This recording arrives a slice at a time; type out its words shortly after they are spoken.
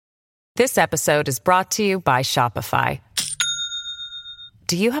This episode is brought to you by Shopify.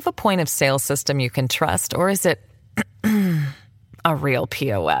 Do you have a point of sale system you can trust, or is it a real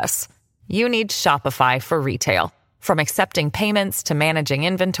POS? You need Shopify for retail. From accepting payments to managing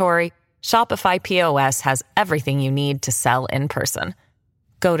inventory, Shopify POS has everything you need to sell in person.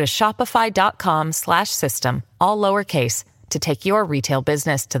 Go to shopify.com/system, all lowercase, to take your retail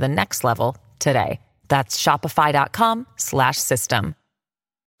business to the next level today. That's shopify.com/system.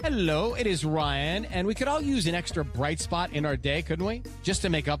 Hello, it is Ryan, and we could all use an extra bright spot in our day, couldn't we? Just to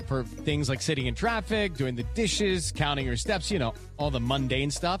make up for things like sitting in traffic, doing the dishes, counting your steps, you know, all the mundane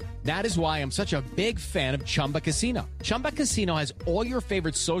stuff. That is why I'm such a big fan of Chumba Casino. Chumba Casino has all your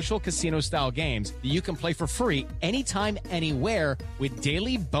favorite social casino-style games that you can play for free anytime, anywhere with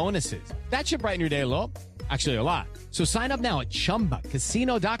daily bonuses. That should brighten your day a little. Actually, a lot. So sign up now at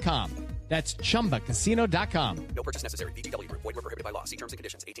ChumbaCasino.com. That's ChumbaCasino.com. No purchase necessary. VGW Group. Void where prohibited by law. See terms and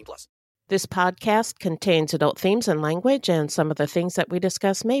conditions. 18+. This podcast contains adult themes and language, and some of the things that we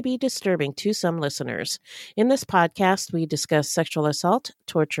discuss may be disturbing to some listeners. In this podcast, we discuss sexual assault,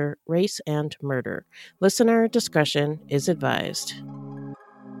 torture, race, and murder. Listener discretion is advised.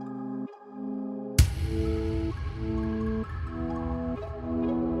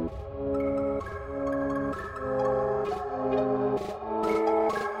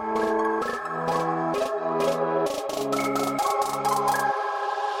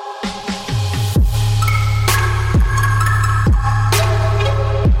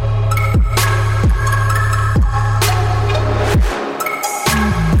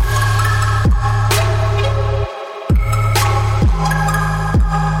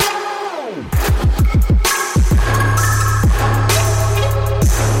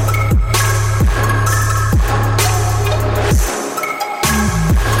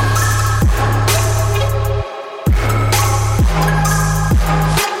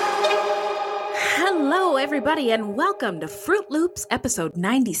 And welcome to Fruit Loops episode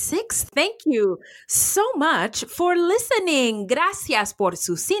 96. Thank you so much for listening. Gracias por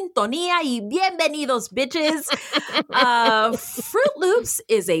su sintonía y bienvenidos, bitches. Fruit Loops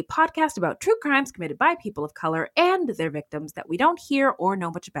is a podcast about true crimes committed by people of color and their victims that we don't hear or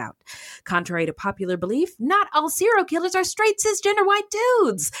know much about. Contrary to popular belief, not all serial killers are straight cisgender white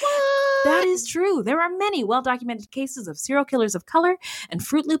dudes. What? That is true. There are many well-documented cases of serial killers of color, and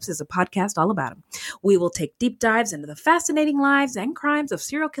Fruit Loops is a podcast all about them. We will take deep dives into the fascinating lives and crimes of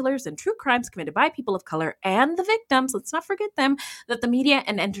serial killers and true crimes committed by people of color and the victims, let's not forget them, that the media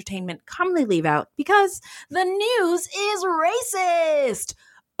and entertainment commonly leave out because the news is racist.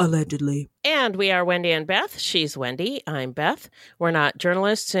 Allegedly. And we are Wendy and Beth. She's Wendy. I'm Beth. We're not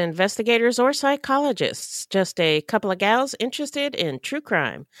journalists, investigators, or psychologists. Just a couple of gals interested in true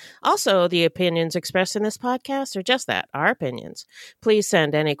crime. Also, the opinions expressed in this podcast are just that, our opinions. Please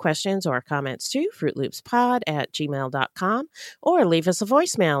send any questions or comments to fruitloopspod@gmail.com or leave us a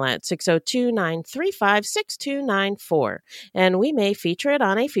voicemail at 602-935-6294. And we may feature it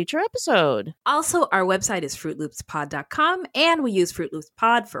on a future episode. Also, our website is fruitloopspod.com, and we use Fruit Loops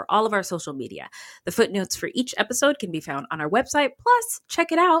Pod for all of our social media. The footnotes for each episode can be found on our website. Plus,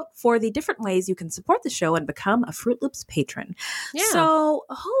 check it out for the different ways you can support the show and become a Fruit Loops patron. Yeah. So,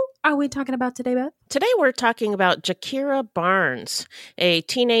 who are we talking about today, Beth? Today we're talking about Gakirah Barnes, a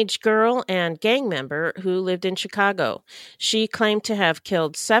teenage girl and gang member who lived in Chicago. She claimed to have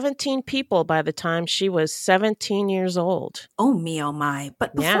killed 17 people by the time she was 17 years old. Oh, me, oh, my.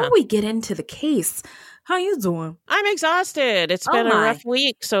 But before we get into the case, how you doing? I'm exhausted. It's been a rough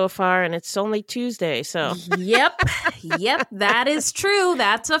week so far, and it's only Tuesday, so. Yep, that is true.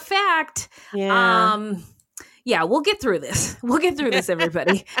 That's a fact. Yeah. Yeah, we'll get through this.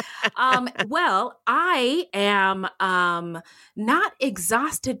 Everybody. Well, I am not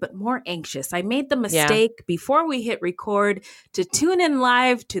exhausted, but more anxious. I made the mistake before we hit record to tune in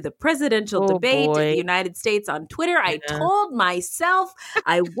live to the presidential debate in the United States on Twitter. I told myself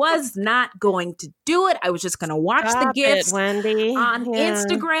I was not going to do it. I was just going to watch the GIFs on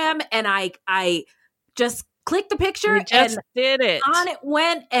Instagram, and I just clicked the picture and did it. On it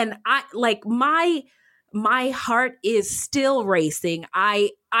went, and I like my heart is still racing.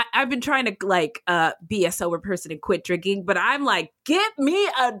 I've been trying to be a sober person and quit drinking, but I'm like, get me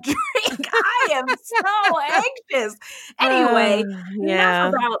a drink. I am so anxious. Anyway,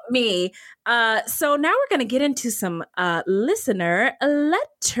 enough about me. So now we're going to get into some listener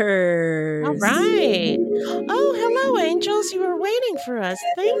letters. All right. Oh, hello, angels. You were waiting for us.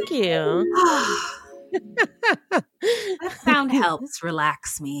 Thank you. sound helps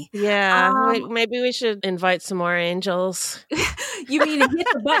relax me. Yeah, maybe we should invite some more angels. You mean hit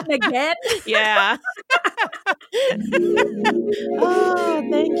the button again? Yeah. Oh,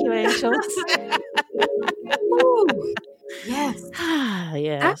 thank you, angels. Ooh, yes. That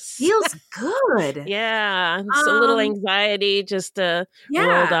Yes. feels good. Yeah, it's a little anxiety just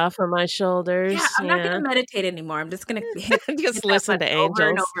rolled off of my shoulders. Yeah, I'm not going to meditate anymore. I'm just going to just listen to angels over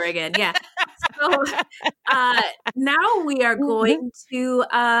and over again. Yeah. So now we are going to,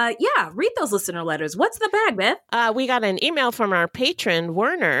 read those listener letters. What's the bag, Beth? We got an email from our patron,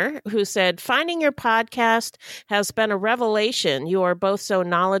 Werner, who said, finding your podcast has been a revelation. You are both so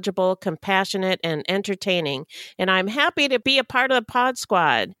knowledgeable, compassionate, and entertaining. And I'm happy to be a part of the Pod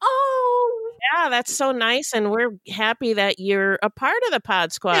Squad. Oh, yeah, that's so nice. And we're happy that you're a part of the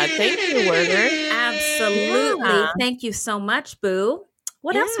Pod Squad. Thank you, Werner. Absolutely. Yeah. Thank you so much, Boo.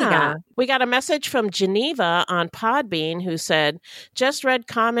 What else we got? We got a message from Geneva on Podbean who said, just read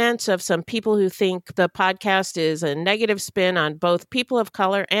comments of some people who think the podcast is a negative spin on both people of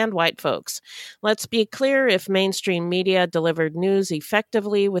color and white folks. Let's be clear, if mainstream media delivered news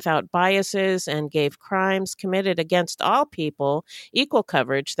effectively without biases and gave crimes committed against all people equal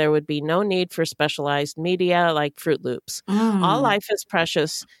coverage, there would be no need for specialized media like Fruit Loops. All life is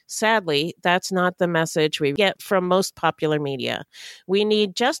precious. Sadly, that's not the message we get from most popular media. We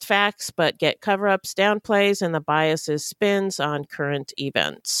need just facts, but get cover-ups, downplays, and the biases spins on current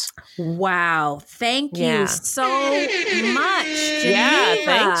events. Wow. Thank you so much, Geneva. Yeah,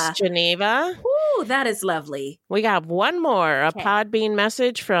 thanks, Geneva. Ooh, that is lovely. We got one more, a Podbean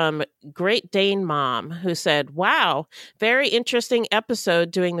message from Great Dane Mom, who said, wow, very interesting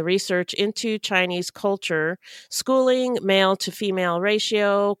episode doing the research into Chinese culture, schooling, male to female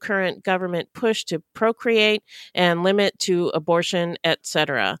ratio, current government push to procreate and limit to abortion,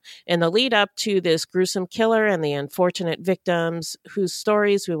 etc. In the lead up to this gruesome killer and the unfortunate victims whose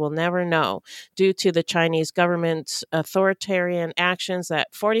stories we will never know due to the Chinese government's authoritarian actions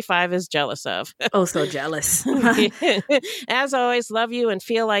that 45 is jealous of. Oh, so jealous. As always, love you and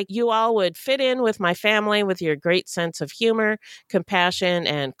feel like you all would fit in with my family with your great sense of humor, compassion,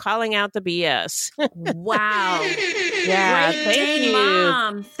 and calling out the BS. Wow. Yeah, Great thank day, you.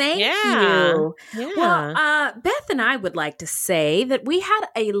 Mom. Thank you. Yeah. Well, Beth and I would like to say that we had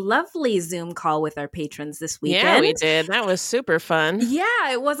a lovely Zoom call with our patrons this weekend. Yeah, we did. That was super fun.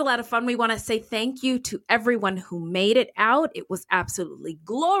 Yeah, it was a lot of fun. We want to say thank you to everyone who made it out. It was absolutely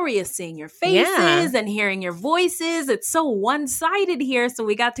glorious seeing your faces and hearing your voices. It's so one-sided here, so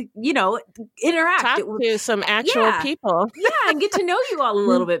we got to, interact. Talk to some actual people. Yeah, and get to know you all a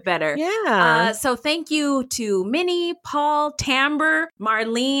little bit better. Yeah. So thank you to Minnie, Paul, Tamber,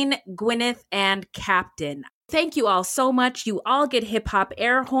 Marlene, Gwyneth, and Captain. Thank you all so much. You all get hip hop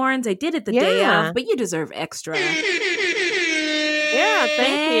air horns. I did it the day of, but you deserve extra. Yeah,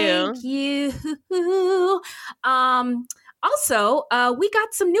 thank you. Also, we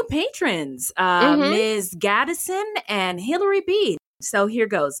got some new patrons, Ms. Gaddison and Hillary B. So here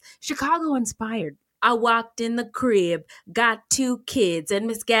goes. Chicago inspired. I walked in the crib, got 2 kids, and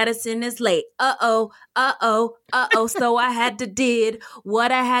Miss Gaddison is late. So I had to did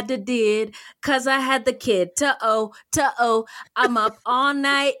what I had to did, 'cause I had the kid. I'm up all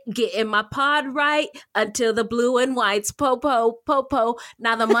night, getting my pod right, until the blue and whites, po.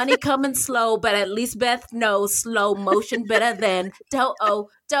 Now the money coming slow, but at least Beth knows slow motion better than do-o.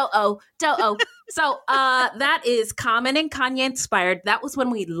 So that is Common and Kanye inspired. That was when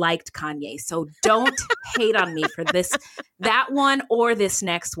we liked Kanye. So don't hate on me for that one or this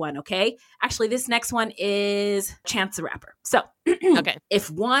next one, okay? Actually, this next one is Chance the Rapper. So okay. If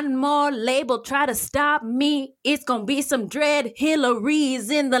one more label try to stop me, it's gonna be some dread Hillary's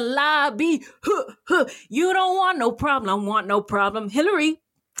in the lobby. You don't want no problem, Hillary.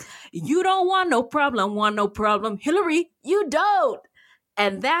 You don't want no problem, Hillary. You don't.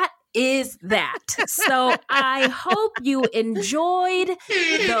 And that is that. So I hope you enjoyed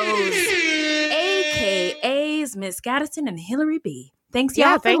those AKAs, Miss Gaddison and Hillary B. Thanks,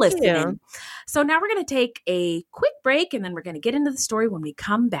 y'all, for listening. You. So now we're going to take a quick break, and then we're going to get into the story when we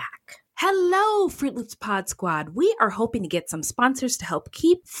come back. Hello, Fruit Loops Pod Squad. We are hoping to get some sponsors to help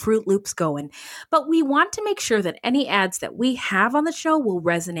keep Fruit Loops going, but we want to make sure that any ads that we have on the show will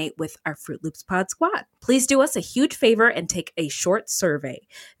resonate with our Fruit Loops Pod Squad. Please do us a huge favor and take a short survey.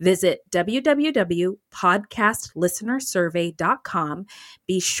 Visit www.podcastlistenersurvey.com.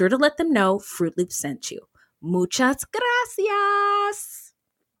 Be sure to let them know Fruit Loops sent you. Muchas gracias.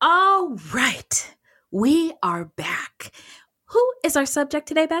 All right, we are back. Who is our subject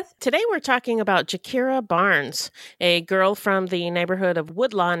today, Beth? Today we're talking about Gakirah Barnes, a girl from the neighborhood of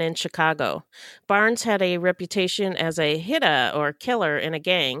Woodlawn in Chicago. Barnes had a reputation as a hitter or killer in a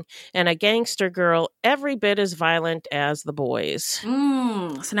gang, and a gangster girl every bit as violent as the boys. So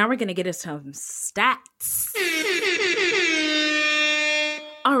now we're going to get into some stats.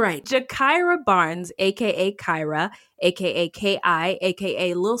 All right, Gakirah Barnes, a.k.a. Kyra, a.k.a. K.I.,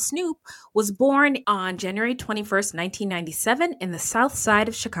 a.k.a. Lil Snoop, was born on January 21st, 1997 in the south side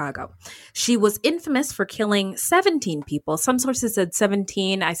of Chicago. She was infamous for killing 17 people. Some sources said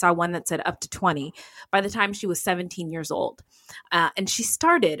 17. I saw one that said up to 20 by the time she was 17 years old. And she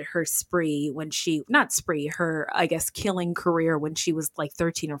started her killing career when she was like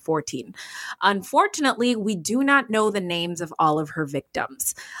 13 or 14. Unfortunately, we do not know the names of all of her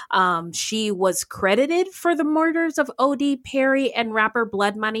victims. She was credited for the murders of O.D. Perry and rapper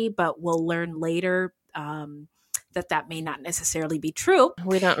Blood Money, but we'll learn later that may not necessarily be true.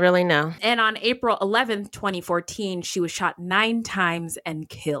 We don't really know. And on April 11th, 2014, she was shot 9 times and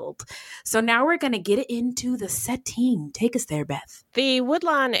killed. So now we're going to get into the setting. Take us there, Beth. The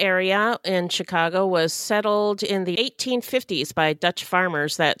Woodlawn area in Chicago was settled in the 1850s by Dutch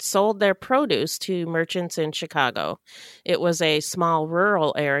farmers that sold their produce to merchants in Chicago. It was a small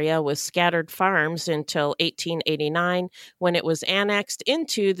rural area with scattered farms until 1889, when it was annexed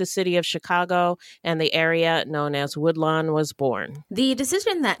into the city of Chicago, and the area known as Woodlawn was born. The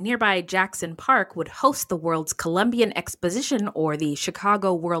decision that nearby Jackson Park would host the World's Columbian Exposition, or the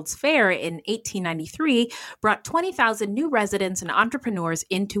Chicago World's Fair, in 1893 brought 20,000 new residents and entrepreneurs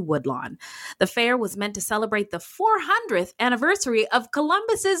into Woodlawn. The fair was meant to celebrate the 400th anniversary of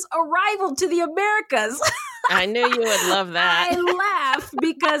Columbus's arrival to the Americas. I knew you would love that. I laugh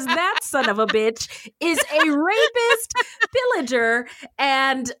because that son of a bitch is a rapist, pillager,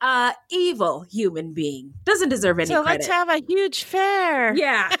 and evil human being. Doesn't deserve any credit. Let's have a huge fair.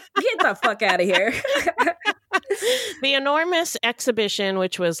 Yeah, get the fuck out of here. The enormous exhibition,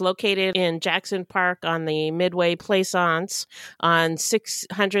 which was located in Jackson Park on the Midway Plaisance on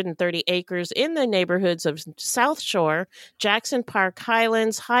 630 acres in the neighborhoods of South Shore, Jackson Park,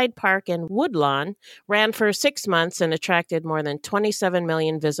 Highlands, Hyde Park, and Woodlawn, ran for 6 months and attracted more than 27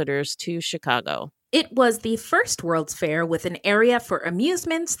 million visitors to Chicago. It was the first World's Fair with an area for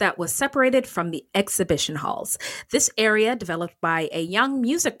amusements that was separated from the exhibition halls. This area, developed by a young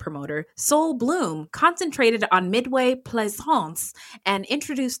music promoter, Sol Bloom, concentrated on Midway Plaisance and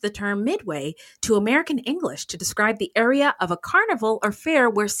introduced the term Midway to American English to describe the area of a carnival or fair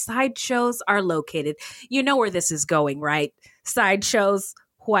where sideshows are located. You know where this is going, right? Sideshows,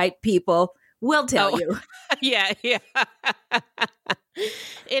 white people. We'll tell you. Yeah.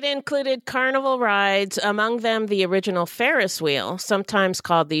 It included carnival rides, among them the original Ferris wheel, sometimes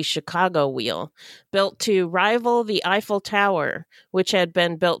called the Chicago wheel, built to rival the Eiffel Tower, which had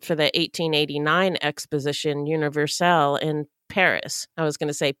been built for the 1889 Exposition Universelle in Paris. I was going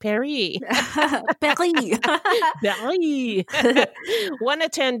to say Paris. Paris. Paris. One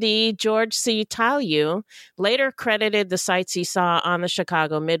attendee, George C. Talliou, later credited the sights he saw on the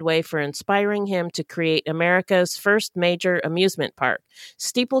Chicago Midway for inspiring him to create America's first major amusement park,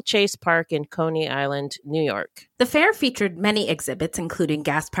 Steeplechase Park in Coney Island, New York. The fair featured many exhibits, including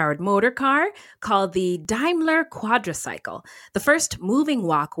gas-powered motor car called the Daimler Quadricycle, the first moving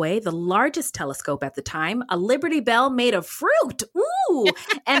walkway, the largest telescope at the time, a Liberty Bell made of fruit,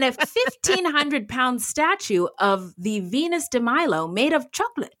 and a 1,500-pound statue of the Venus de Milo made of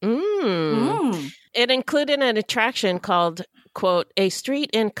chocolate. It included an attraction called, quote, A Street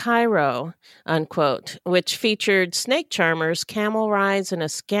in Cairo, unquote, which featured snake charmers, camel rides, and a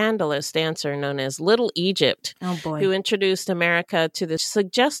scandalous dancer known as Little Egypt, who introduced America to the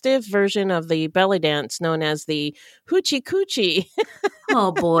suggestive version of the belly dance known as the Hoochie Coochie.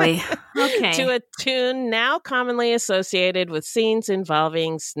 Oh, boy. Okay. To a tune now commonly associated with scenes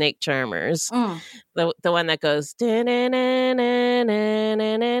involving snake charmers. The one that goes...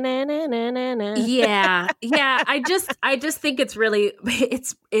 Yeah. I just think it's really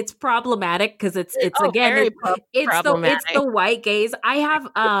it's problematic because it's again it's the white gaze. I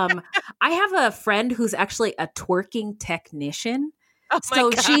have a friend who's actually a twerking technician.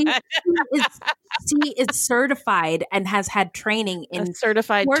 So she is certified and has had training in a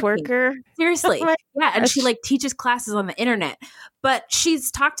certified twerker. Seriously. And she like teaches classes on the internet. But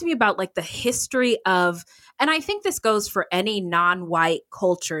she's talked to me about like the history of, and I think this goes for any non-white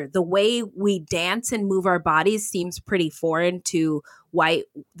culture. The way we dance and move our bodies seems pretty foreign to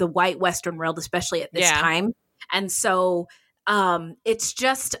the white Western world, especially at this time. And so it's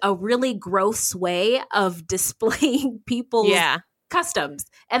just a really gross way of displaying people's customs,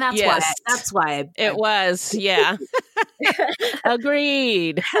 and that's why it was.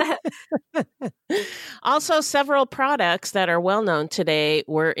 Agreed. Also, several products that are well known today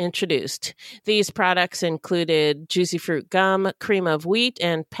were introduced. These products included Juicy Fruit Gum, Cream of Wheat,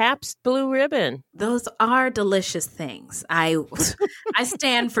 and Pabst Blue Ribbon. Those are delicious things. I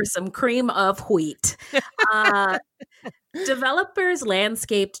stand for some cream of wheat. Developers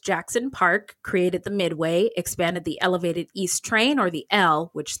landscaped Jackson Park, created the Midway, expanded the elevated East Train, or the L,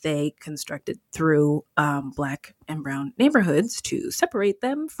 which they constructed through black and brown neighborhoods to separate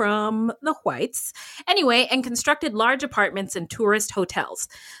them from the whites. Anyway, and constructed large apartments and tourist hotels.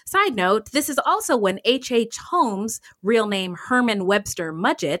 Side note, this is also when H.H. Holmes, real name Herman Webster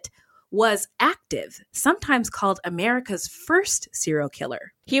Mudgett, was active, sometimes called America's first serial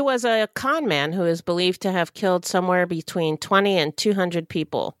killer. He was a con man who is believed to have killed somewhere between 20 and 200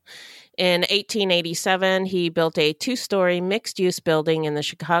 people. In 1887, he built a 2-story mixed-use building in the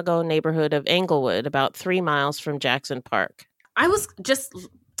Chicago neighborhood of Englewood, about 3 miles from Jackson Park. I was just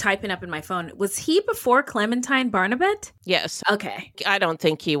typing up in my phone. Was he before Clementine Barnabet? Yes. Okay. I don't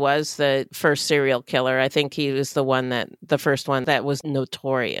think he was the first serial killer. I think he was the first one that was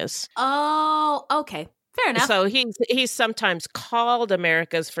notorious. Oh, okay. Fair enough. So he's sometimes called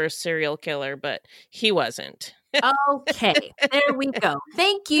America's first serial killer, but he wasn't. Okay, there we go.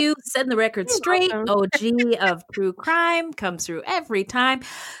 Thank you. Setting the record straight. OG of true crime comes through every time.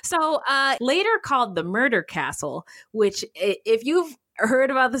 So later called the Murder Castle, which if you've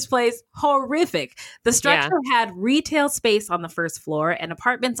heard about this place, horrific. The structure had retail space on the first floor and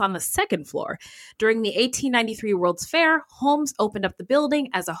apartments on the second floor. During the 1893 World's Fair, Holmes opened up the building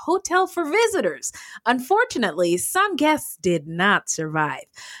as a hotel for visitors. Unfortunately, some guests did not survive.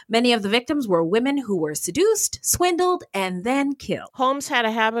 Many of the victims were women who were seduced, swindled, and then killed. Holmes had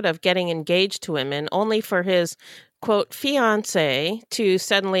a habit of getting engaged to women only for his, quote, fiancé to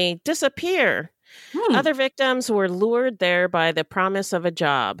suddenly disappear. Other victims were lured there by the promise of a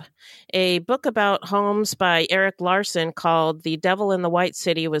job. A book about Holmes by Eric Larson called The Devil in the White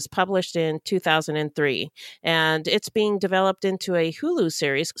City was published in 2003, and it's being developed into a Hulu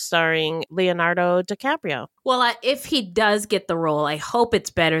series starring Leonardo DiCaprio. Well, if he does get the role, I hope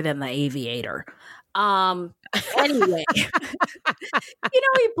it's better than The Aviator. Anyway,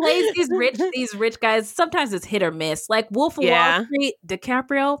 he plays these rich guys. Sometimes it's hit or miss. Like Wolf of Wall Street,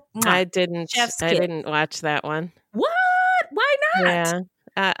 DiCaprio. I didn't watch that one. What? Why not?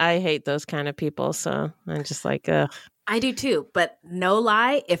 Yeah, I hate those kind of people. So I'm just like, ugh. I do too, but no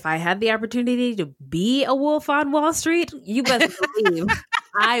lie, if I had the opportunity to be a wolf on Wall Street, you best believe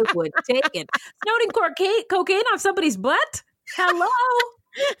I would take it. Snorting cocaine off somebody's butt? Hello?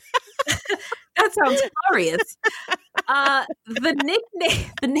 That sounds glorious. The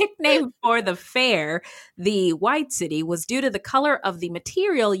nickname for the fair, the White City, was due to the color of the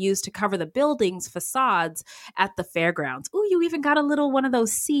material used to cover the building's facades at the fairgrounds. Ooh, you even got a little one of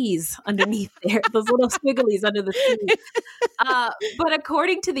those C's underneath there, those little squigglies under the C. But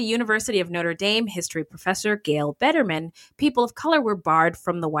according to the University of Notre Dame history professor Gail Betterman, people of color were barred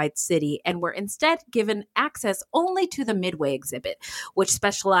from the White City and were instead given access only to the Midway exhibit, which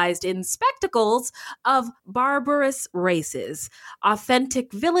specialized in spectacles of barbarous races,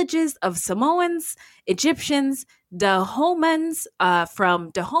 authentic villages of Samoans, Egyptians, Dahomeyans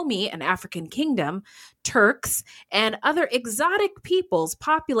from Dahomey, an African kingdom, Turks, and other exotic peoples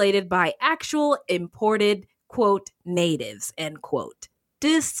populated by actual imported, quote, natives, end quote.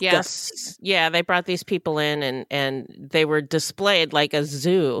 Disgusting. Yes. Yeah, they brought these people in and they were displayed like a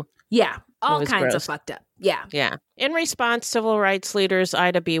zoo. Yeah, all kinds gross. of fucked up. Yeah. Yeah. In response, civil rights leaders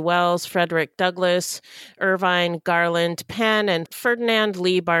Ida B. Wells, Frederick Douglass, Irvine Garland Penn, and Ferdinand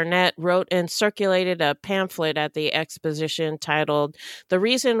Lee Barnett wrote and circulated a pamphlet at the exposition titled The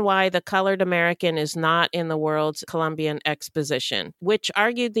Reason Why the Colored American is Not in the World's Columbian Exposition, which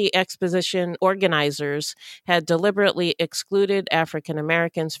argued the exposition organizers had deliberately excluded African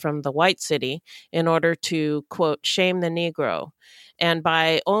Americans from the White City in order to, quote, shame the Negro. And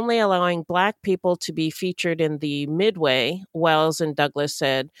by only allowing Black people to be featured in the Midway, Wells and Douglass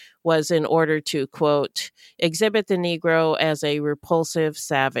said, was in order to, quote, exhibit the Negro as a repulsive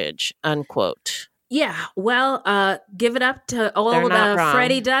savage, unquote. Yeah, well, give it up to old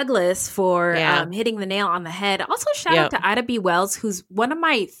Freddie Douglass for hitting the nail on the head. Also, shout out to Ida B. Wells, who's one of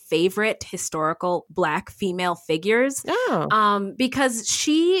my favorite historical Black female figures, because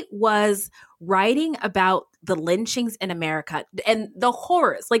she was writing about the lynchings in America and the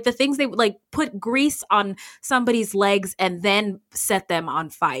horrors, like the things they would like put grease on somebody's legs and then set them on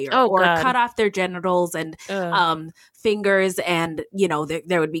fire, or God. cut off their genitals and fingers, and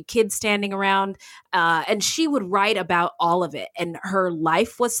there would be kids standing around, and she would write about all of it, and her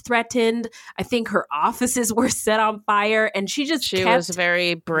life was threatened. I think her offices were set on fire, and she kept was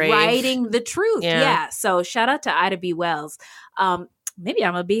very brave, writing the truth. Yeah. So shout out to Ida B. Wells. Maybe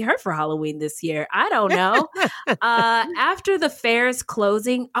I'm gonna be her for Halloween this year. I don't know. After the fair's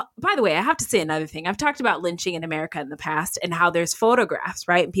closing, by the way, I have to say another thing. I've talked about lynching in America in the past and how there's photographs,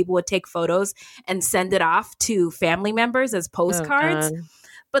 right? And people would take photos and send it off to family members as postcards.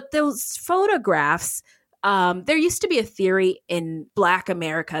 But those photographs, there used to be a theory in Black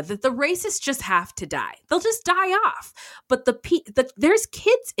America that the racists just have to die. They'll just die off. But there's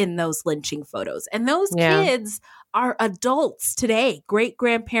kids in those lynching photos, and those kids are adults today,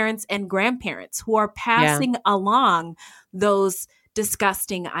 great-grandparents and grandparents who are passing along those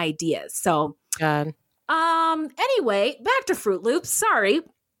disgusting ideas. So, anyway, back to Fruit Loops. Sorry.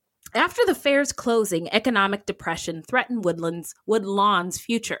 After the fair's closing, economic depression threatened Woodlawn's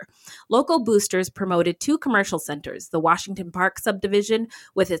future. Local boosters promoted 2 commercial centers, the Washington Park subdivision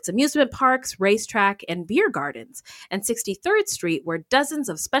with its amusement parks, racetrack, and beer gardens, and 63rd Street, where dozens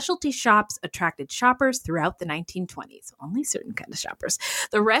of specialty shops attracted shoppers throughout the 1920s. Only certain kind of shoppers.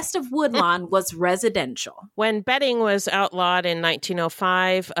 The rest of Woodlawn was residential. When betting was outlawed in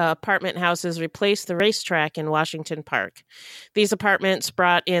 1905, apartment houses replaced the racetrack in Washington Park. These apartments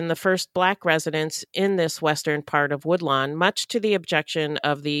brought in the first Black residents in this western part of Woodlawn, much to the objection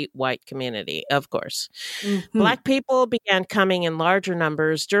of the white community, of course. Mm-hmm. Black people began coming in larger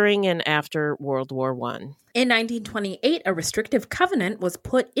numbers during and after World War I. In 1928, a restrictive covenant was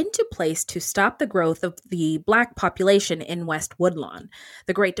put into place to stop the growth of the Black population in West Woodlawn.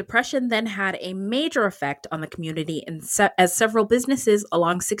 The Great Depression then had a major effect on the community as several businesses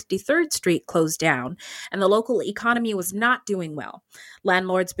along 63rd Street closed down, and the local economy was not doing well.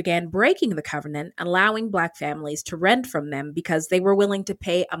 Landlords began breaking the covenant, allowing Black families to rent from them because they were willing to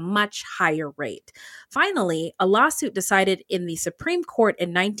pay a much higher rate. Finally, a lawsuit decided in the Supreme Court in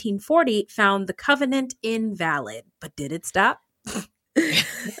 1940 found the covenant invalid. But did it stop?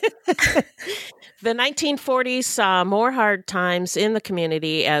 The 1940s saw more hard times in the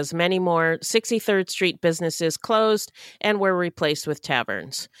community as many more 63rd Street businesses closed and were replaced with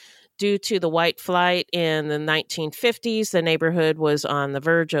taverns. Due to the white flight in the 1950s, the neighborhood was on the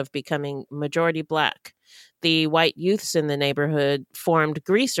verge of becoming majority Black. The white youths in the neighborhood formed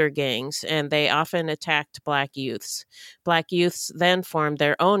greaser gangs, and they often attacked Black youths. Black youths then formed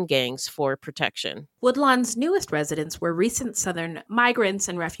their own gangs for protection. Woodlawn's newest residents were recent Southern migrants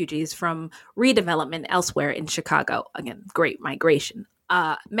and refugees from redevelopment elsewhere in Chicago. Again, great migration.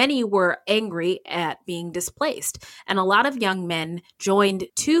 Many were angry at being displaced, and a lot of young men joined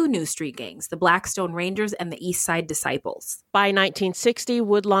 2 new street gangs, the Blackstone Rangers and the East Side Disciples. By 1960,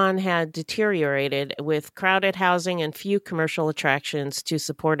 Woodlawn had deteriorated with crowded housing and few commercial attractions to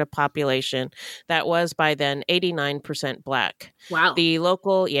support a population that was by then 89% Black. Wow. The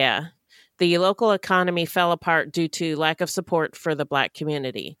local economy fell apart due to lack of support for the Black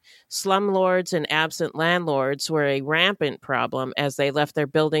community. Slumlords and absent landlords were a rampant problem as they left their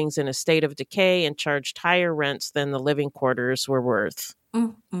buildings in a state of decay and charged higher rents than the living quarters were worth.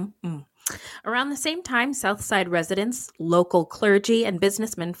 Around the same time, Southside residents, local clergy, and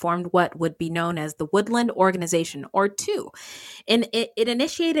businessmen formed what would be known as the Woodland Organization, or TWO. And it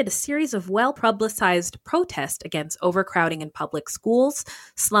initiated a series of well-publicized protests against overcrowding in public schools,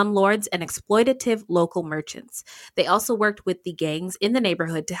 slumlords, and exploitative local merchants. They also worked with the gangs in the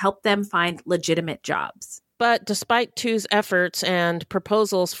neighborhood to help them find legitimate jobs. But despite TWO's efforts and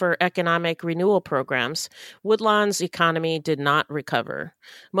proposals for economic renewal programs, Woodlawn's economy did not recover.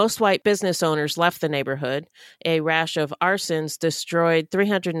 Most white business owners left the neighborhood. A rash of arsons destroyed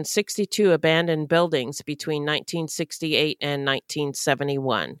 362 abandoned buildings between 1968 and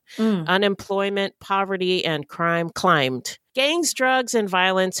 1971. Unemployment, poverty, and crime climbed. Gangs, drugs, and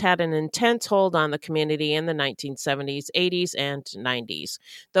violence had an intense hold on the community in the 1970s, 80s, and 90s.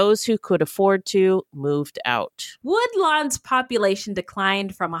 Those who could afford to moved out. Woodlawn's population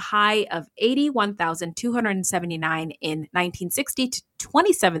declined from a high of 81,279 in 1960 to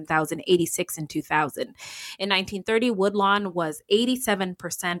 27,086 in 2000. In 1930, Woodlawn was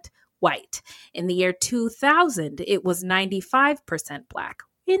 87% white. In the year 2000, it was 95% Black.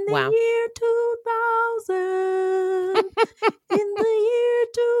 In the year 2000, in the year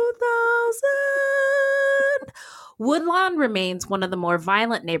 2000, Woodlawn remains one of the more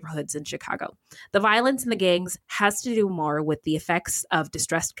violent neighborhoods in Chicago. The violence in the gangs has to do more with the effects of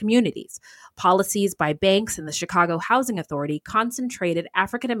distressed communities. Policies by banks and the Chicago Housing Authority concentrated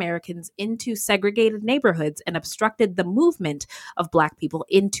African Americans into segregated neighborhoods and obstructed the movement of Black people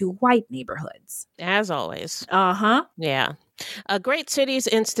into white neighborhoods. As always. Uh-huh. Yeah. A Great Cities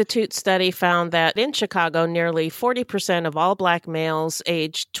Institute study found that in Chicago, nearly 40% of all Black males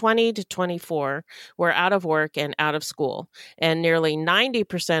aged 20 to 24 were out of work and out of school, and nearly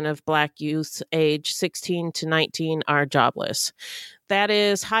 90% of Black youth aged 16 to 19 are jobless. That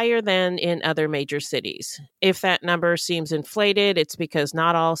is higher than in other major cities. If that number seems inflated, it's because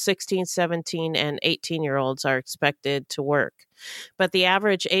not all 16, 17, and 18-year-olds are expected to work. But the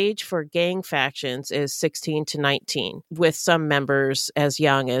average age for gang factions is 16 to 19, with some members as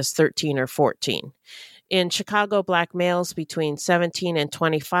young as 13 or 14. In Chicago, Black males between 17 and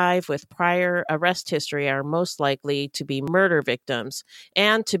 25 with prior arrest history are most likely to be murder victims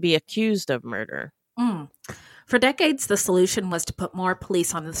and to be accused of murder. For decades, the solution was to put more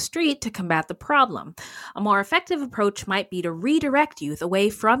police on the street to combat the problem. A more effective approach might be to redirect youth away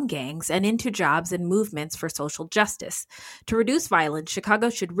from gangs and into jobs and movements for social justice. To reduce violence, Chicago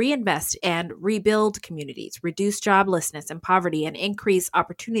should reinvest and rebuild communities, reduce joblessness and poverty, and increase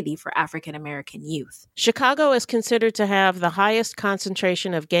opportunity for African American youth. Chicago is considered to have the highest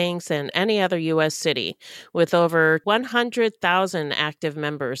concentration of gangs than any other U.S. city, with over 100,000 active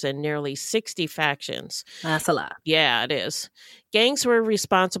members and nearly 60 factions. That's a lot. Yeah, it is. Gangs were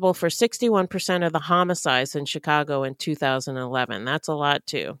responsible for 61% of the homicides in Chicago in 2011. That's a lot,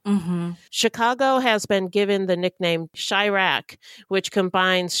 too. Mm-hmm. Chicago has been given the nickname Chirac, which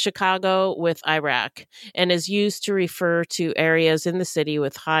combines Chicago with Iraq, and is used to refer to areas in the city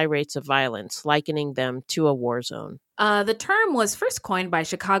with high rates of violence, likening them to a war zone. The term was first coined by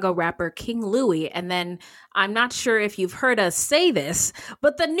Chicago rapper King Louie, and then I'm not sure if you've heard us say this,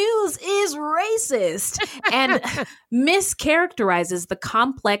 but the news is racist and mischaracterizes the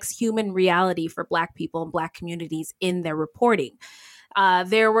complex human reality for Black people and Black communities in their reporting.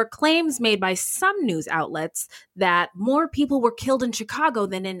 There were claims made by some news outlets that more people were killed in Chicago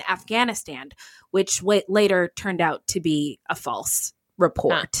than in Afghanistan, which later turned out to be a false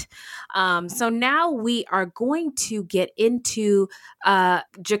report. So now we are going to get into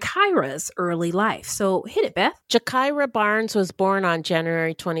Gakirah's early life. So hit it, Beth. Gakirah Barnes was born on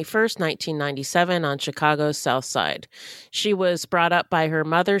January 21st, 1997 on Chicago's South Side. She was brought up by her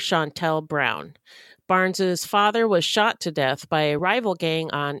mother, Chantel Brown. Barnes's father was shot to death by a rival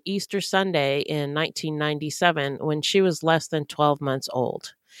gang on Easter Sunday in 1997 when she was less than 12 months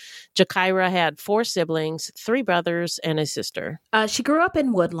old. Gakirah had 4 siblings, 3 brothers, and a sister. She grew up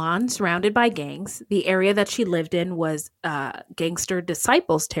in Woodlawn, surrounded by gangs. The area that she lived in was gangster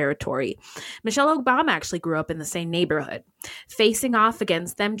disciples territory. Michelle Obama actually grew up in the same neighborhood. Facing off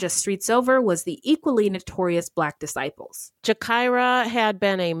against them just streets over was the equally notorious Black disciples. Gakirah had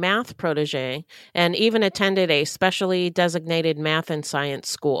been a math protege and even attended a specially designated math and science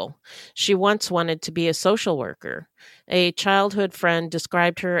school. She once wanted to be a social worker. A childhood friend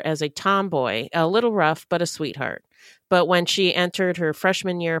described her as a tomboy, a little rough, but a sweetheart. But when she entered her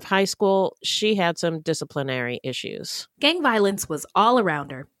freshman year of high school, she had some disciplinary issues. Gang violence was all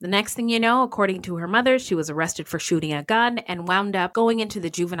around her. The next thing you know, according to her mother, she was arrested for shooting a gun and wound up going into the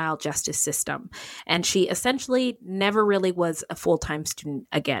juvenile justice system. And she essentially never really was a full-time student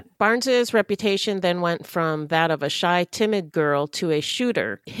again. Barnes's reputation then went from that of a shy, timid girl to a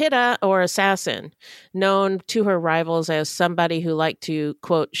shooter, hitta or assassin, known to her rivals as somebody who liked to,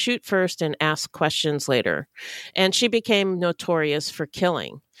 quote, shoot first and ask questions later. And she became notorious for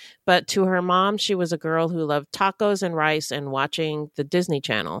killing. But to her mom, she was a girl who loved tacos and rice and watching the Disney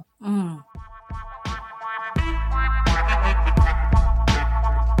Channel.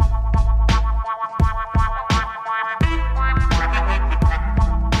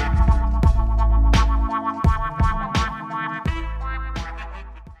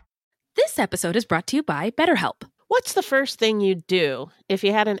 This episode is brought to you by BetterHelp. What's the first thing you'd do if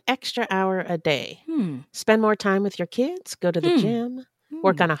you had an extra hour a day? Spend more time with your kids, go to the gym,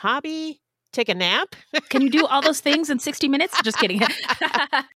 work on a hobby, take a nap? Can you do all those things in 60 minutes? Just kidding.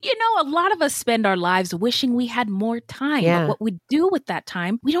 You know, a lot of us spend our lives wishing we had more time. Yeah. But what we do with that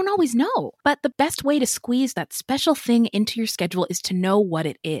time, we don't always know. But the best way to squeeze that special thing into your schedule is to know what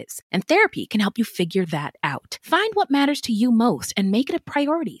it is. And therapy can help you figure that out. Find what matters to you most and make it a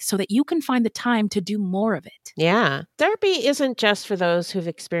priority so that you can find the time to do more of it. Yeah. Therapy isn't just for those who've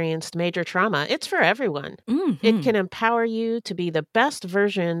experienced major trauma. It's for everyone. It can empower you to be the best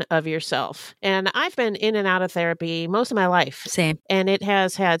version of yourself. myself. And I've been in and out of therapy most of my life. Same. And it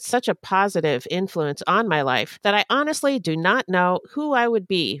has had such a positive influence on my life that I honestly do not know who I would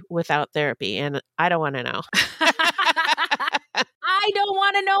be without therapy. And I don't want to know. I don't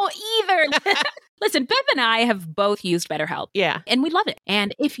want to know either. Listen, Bev and I have both used BetterHelp. Yeah. And we love it.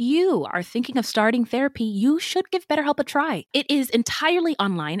 And if you are thinking of starting therapy, you should give BetterHelp a try. It is entirely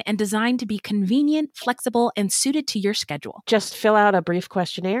online and designed to be convenient, flexible, and suited to your schedule. Just fill out a brief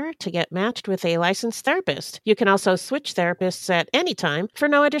questionnaire to get matched with a licensed therapist. You can also switch therapists at any time for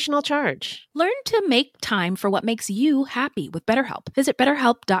no additional charge. Learn to make time for what makes you happy with BetterHelp. Visit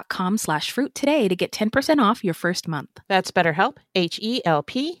betterhelp.com/fruit today to get 10% off your first month. That's BetterHelp,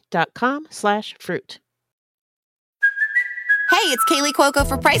 HELP.com/fruit. Hey, it's Kaylee Cuoco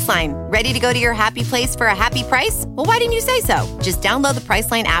for Priceline. Ready to go to your happy place for a happy price? Well, why didn't you say so? Just download the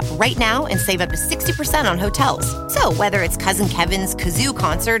Priceline app right now and save up to 60% on hotels. So whether it's Cousin Kevin's Kazoo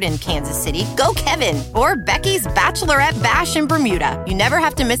Concert in Kansas City, go Kevin, or Becky's Bachelorette Bash in Bermuda, you never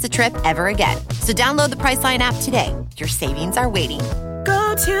have to miss a trip ever again. So download the Priceline app today. Your savings are waiting.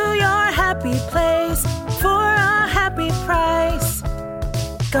 Go to your happy place for a happy price.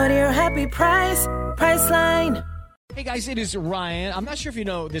 Go to your happy price, Priceline. Hey guys, it is Ryan. I'm not sure if you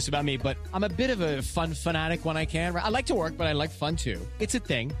know this about me, but I'm a bit of a fun fanatic when I can. I like to work, but I like fun too. It's a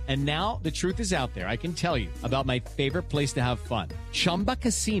thing. And now the truth is out there. I can tell you about my favorite place to have fun. Chumba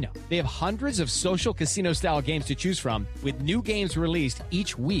Casino. They have hundreds of social casino style games to choose from with new games released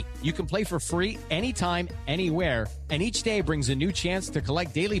each week. You can play for free anytime, anywhere. And each day brings a new chance to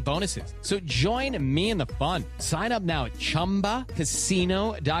collect daily bonuses. So join me in the fun. Sign up now at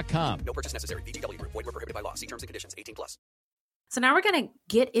ChumbaCasino.com. No purchase necessary. VGW Group. Void where prohibited by law. See terms and conditions. 18+. So now we're going to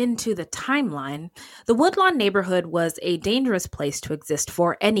get into the timeline. The Woodlawn neighborhood was a dangerous place to exist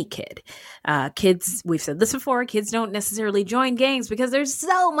for any kid. Kids, we've said this before, kids don't necessarily join gangs because there's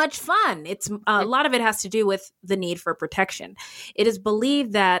so much fun. It's a lot of it has to do with the need for protection. It is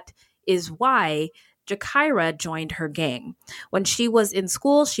believed that is why Gakirah joined her gang. When she was in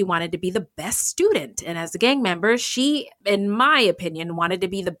school, she wanted to be the best student. And as a gang member, she, in my opinion, wanted to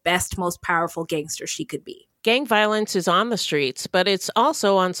be the best, most powerful gangster she could be. Gang violence is on the streets, but it's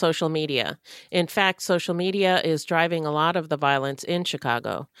also on social media. In fact, social media is driving a lot of the violence in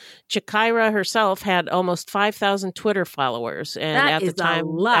Chicago. Gakirah herself had almost 5,000 Twitter followers, and That at the is a time,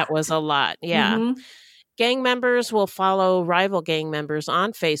 lot. that was a lot. Yeah. Mhm. Gang members will follow rival gang members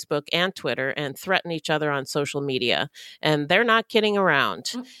on Facebook and Twitter and threaten each other on social media. And they're not kidding around.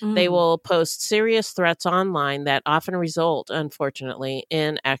 Mm-mm. They will post serious threats online that often result, unfortunately,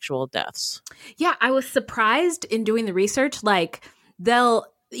 in actual deaths. Yeah, I was surprised in doing the research. Like, they'll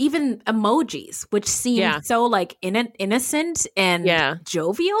even emojis, which seem so like innocent and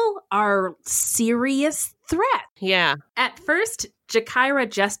jovial, are serious threat. Yeah. At first, Gakirah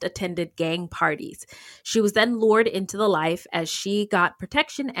just attended gang parties. She was then lured into the life as she got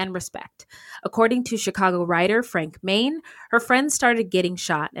protection and respect. According to Chicago writer Frank Main, her friends started getting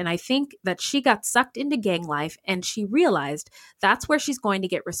shot, and I think that she got sucked into gang life and she realized that's where she's going to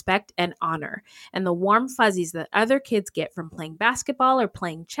get respect and honor and the warm fuzzies that other kids get from playing basketball or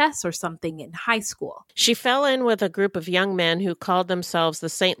playing chess or something in high school. She fell in with a group of young men who called themselves the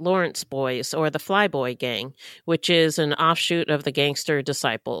St. Lawrence Boys or the Flyboy Gang, which is an offshoot of the gangster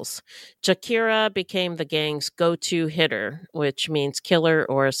disciples. Gakirah became the gang's go-to hitter, which means killer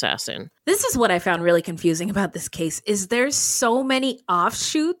or assassin. This is what I found really confusing about this case, is there's so many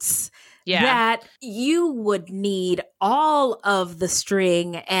offshoots that you would need all of the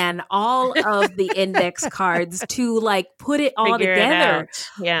string and all of the index cards to like put it all Figure together. It out.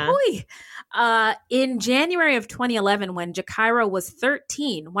 Yeah. Oy. In January of 2011, when Gakirah was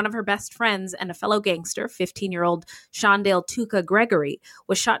 13, one of her best friends and a fellow gangster, 15-year-old Shondale Tuka Gregory,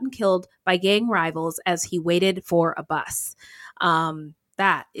 was shot and killed by gang rivals as he waited for a bus.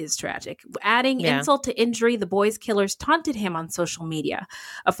 That is tragic. Adding insult to injury, the boy's killers taunted him on social media.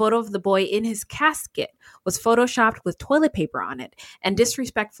 A photo of the boy in his casket was photoshopped with toilet paper on it, and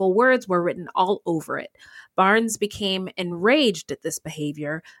disrespectful words were written all over it. Barnes became enraged at this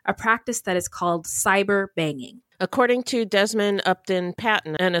behavior, a practice that is called cyber banging. According to Desmond Upton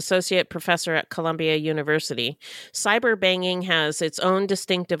Patton, an associate professor at Columbia University, cyberbanging has its own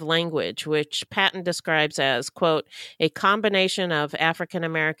distinctive language, which Patton describes as, quote, a combination of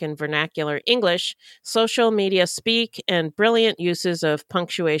African-American vernacular English, social media speak, and brilliant uses of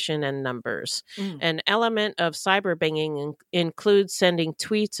punctuation and numbers. An element of cyberbanging includes sending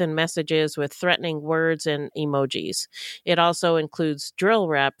tweets and messages with threatening words and emojis. It also includes drill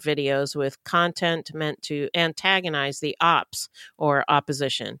rap videos with content meant to antagonize the ops or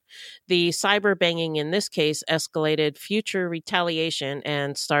opposition. The cyberbanging in this case escalated future retaliation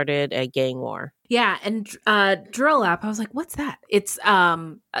and started a gang war. Yeah, and drill rap, I was like, what's that? It's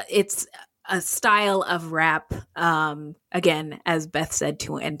a style of rap, again, as Beth said,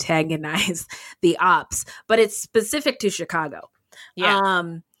 to antagonize the ops, but it's specific to Chicago. Yeah.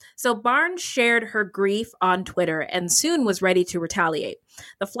 So Barnes shared her grief on Twitter and soon was ready to retaliate.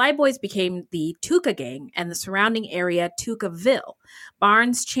 The Flyboys became the Tuca Gang and the surrounding area Tucaville.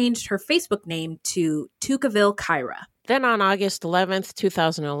 Barnes changed her Facebook name to Tucaville Kyra. Then on August 11th,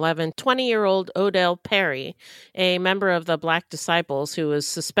 2011, 20-year-old Odell Perry, a member of the Black Disciples who was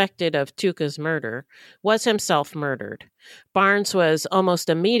suspected of Tuca's murder, was himself murdered. Barnes was almost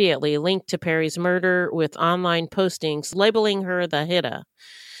immediately linked to Perry's murder with online postings labeling her the Hitta.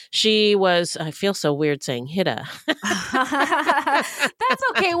 She was, I feel so weird saying Hitta. That's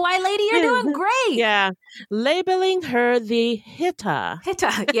okay, white lady, you're doing great. Yeah, labeling her the Hitta.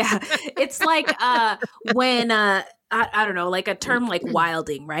 Hitta, yeah. It's like when, I don't know, like a term like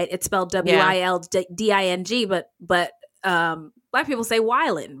wilding, right? It's spelled Wilding, but Black people say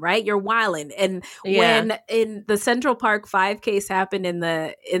wildin', right? You're wildin'. And when in the Central Park 5 case happened in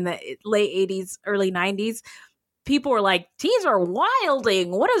the late 80s, early 90s, people were like, teens are wilding.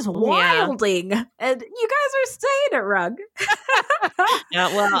 What is wilding? Yeah. And you guys are saying it wrong.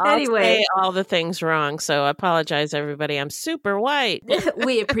 Yeah, well, anyway, say all the things wrong. So I apologize, everybody. I'm super white.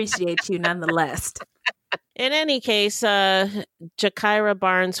 We appreciate you nonetheless. In any case, Gakirah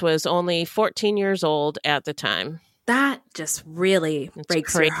Barnes was only 14 years old at the time. That just really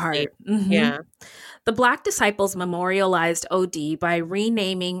breaks your heart. Mm-hmm. Yeah. The Black Disciples memorialized OD by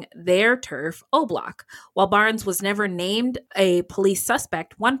renaming their turf O Block. While Barnes was never named a police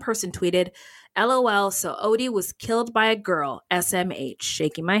suspect, one person tweeted, LOL, so OD was killed by a girl, SMH,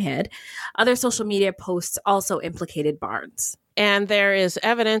 shaking my head. Other social media posts also implicated Barnes. And there is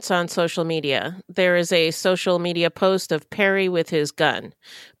evidence on social media. There is a social media post of Perry with his gun.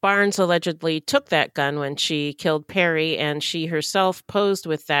 Barnes allegedly took that gun when she killed Perry, and she herself posed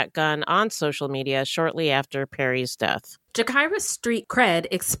with that gun on social media shortly after Perry's death. Gakirah's street cred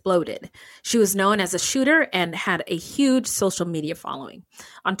exploded. She was known as a shooter and had a huge social media following.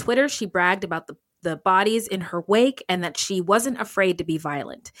 On Twitter, she bragged about the bodies in her wake and that she wasn't afraid to be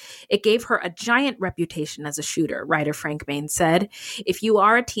violent. It gave her a giant reputation as a shooter, writer Frank Bain said. If you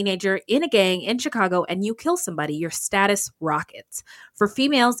are a teenager in a gang in Chicago and you kill somebody, your status rockets. For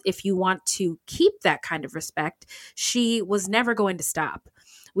females, if you want to keep that kind of respect, she was never going to stop.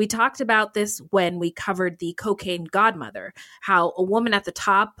 We talked about this when we covered the cocaine godmother, how a woman at the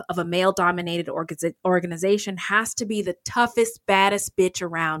top of a male-dominated organization has to be the toughest, baddest bitch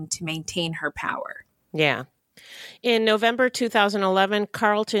around to maintain her power. Yeah. In November 2011,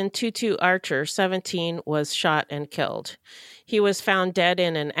 Carlton Tutu Archer, 17, was shot and killed. He was found dead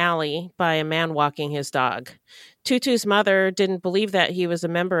in an alley by a man walking his dog. Tutu's mother didn't believe that he was a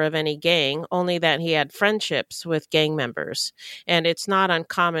member of any gang, only that he had friendships with gang members. And it's not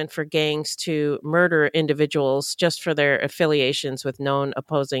uncommon for gangs to murder individuals just for their affiliations with known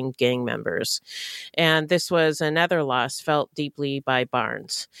opposing gang members. And this was another loss felt deeply by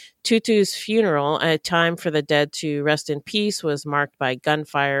Barnes. Tutu's funeral, a time for the dead to rest in peace, was marked by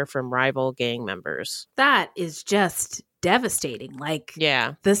gunfire from rival gang members. That is just devastating. Like,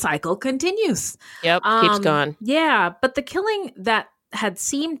 yeah, the cycle continues. Yep, keeps going. Yeah, but the killing that had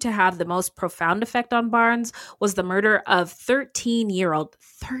seemed to have the most profound effect on Barnes was the murder of 13-year-old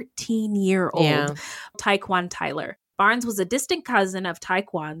Taekwon Tyler. Barnes was a distant cousin of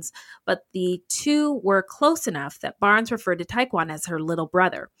Taekwon's, but the two were close enough that Barnes referred to Taekwon as her little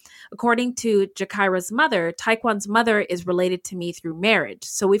brother. According to Gakirah's mother, Taekwon's mother is related to me through marriage,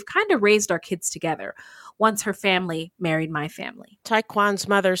 so we've kind of raised our kids together. Once her family married my family. Taekwon's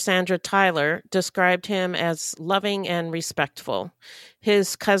mother, Sandra Tyler, described him as loving and respectful.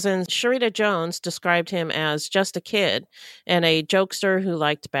 His cousin, Sharita Jones, described him as just a kid and a jokester who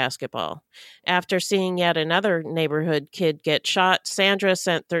liked basketball. After seeing yet another neighborhood kid get shot, Sandra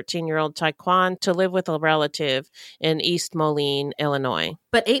sent 13-year-old Taekwon to live with a relative in East Moline, Illinois.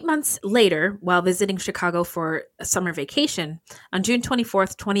 But 8 months later, while visiting Chicago for a summer vacation, on June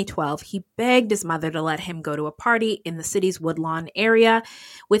 24th, 2012, he begged his mother to let him go to a party in the city's Woodlawn area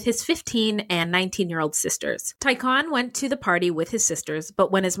with his 15 and 19-year-old sisters. Taekwon went to the party with his sisters,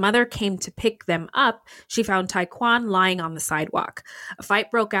 but when his mother came to pick them up, she found Taekwon lying on the sidewalk. A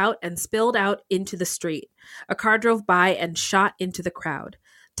fight broke out and spilled out into the street. A car drove by and shot into the crowd.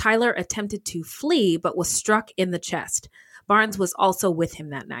 Tyler attempted to flee but was struck in the chest. Barnes was also with him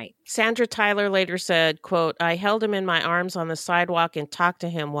that night. Sandra Tyler later said, quote, "I held him in my arms on the sidewalk and talked to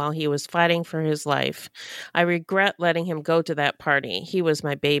him while he was fighting for his life. I regret letting him go to that party. He was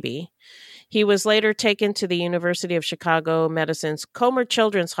my baby." He was later taken to the University of Chicago Medicine's Comer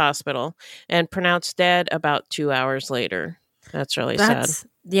Children's Hospital and pronounced dead about 2 hours later. That's really sad.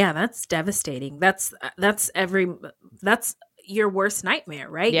 Yeah, that's devastating. That's your worst nightmare,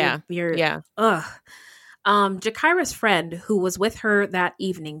 right? Yeah. Ugh. Gakirah's friend, who was with her that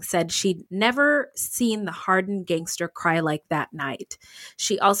evening, said she'd never seen the hardened gangster cry like that night.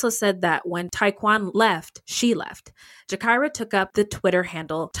 She also said that when Taekwon left, she left. Gakirah took up the Twitter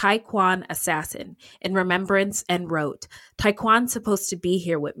handle Taekwon Assassin in remembrance and wrote, "Taekwon's supposed to be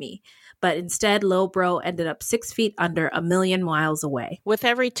here with me, but instead Lil Bro ended up 6 feet under a million miles away." With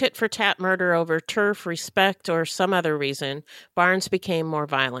every tit-for-tat murder over turf, respect, or some other reason, Barnes became more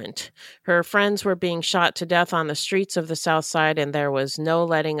violent. Her friends were being shot to death on the streets of the South Side, and there was no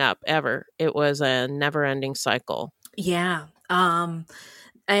letting up, ever. It was a never-ending cycle. Yeah.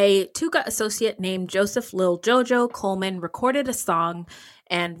 A Tuga associate named Joseph Lil Jojo Coleman recorded a song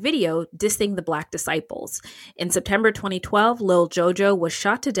and video dissing the Black Disciples. In September 2012, Lil Jojo was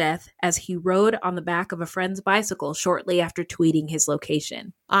shot to death as he rode on the back of a friend's bicycle shortly after tweeting his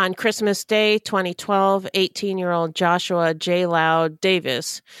location. On Christmas Day 2012, 18-year-old Joshua J. Loud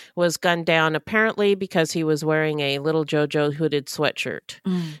Davis was gunned down apparently because he was wearing a Little Jojo hooded sweatshirt.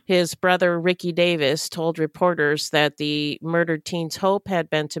 His brother Ricky Davis told reporters that the murdered teen's hope had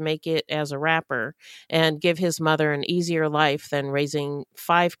been to make it as a rapper and give his mother an easier life than raising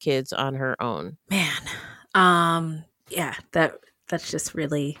 5 kids on her own. Man, yeah, that's just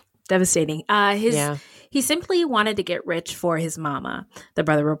really devastating. He simply wanted to get rich for his mama, the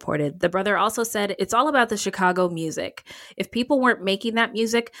brother reported. The brother also said, "It's all about the Chicago music. If people weren't making that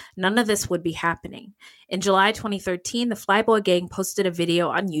music, none of this would be happening." In July 2013, the Flyboy Gang posted a video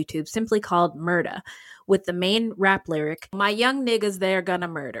on YouTube simply called Murda, with the main rap lyric, "My young niggas, they're gonna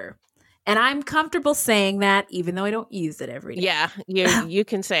murder." And I'm comfortable saying that, even though I don't use it every day. Yeah, you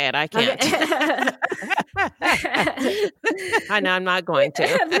can say it. I can't. I know I'm not going to.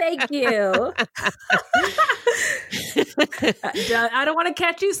 Thank you. I don't want to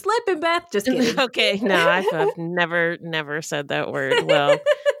catch you slipping, Beth. Just kidding. Okay, no, I've never said that word. Well,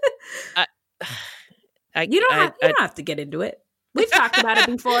 you don't have to get into it. We've talked about it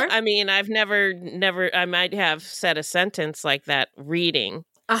before. I mean, I've never. I might have said a sentence like that reading.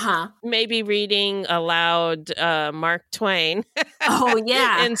 Maybe reading aloud Mark Twain. Oh,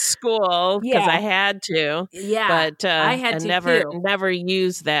 yeah. In school, because I had to. Yeah. But I had to never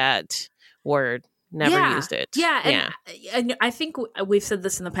used that word. Never used it. Yeah. And I think we've said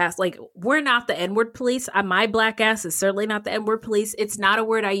this in the past. Like, we're not the N-word police. My black ass is certainly not the N-word police. It's not a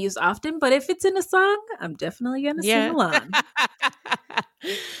word I use often, but if it's in a song, I'm definitely going to sing along.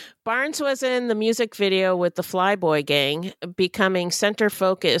 Barnes was in the music video with the Flyboy Gang, becoming center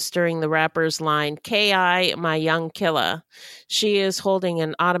focus during the rapper's line, "K.I., my young killer." She is holding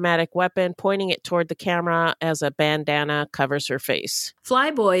an automatic weapon, pointing it toward the camera as a bandana covers her face.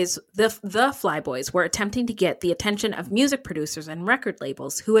 Flyboys, the Flyboys were attempting to get the attention of music producers and record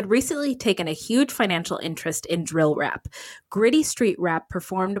labels who had recently taken a huge financial interest in drill rap, gritty street rap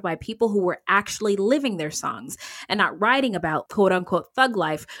performed by people who were actually living their songs and not writing about quote-unquote thug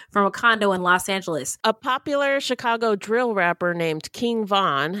life from a condo in Los Angeles. A popular Chicago drill rapper named King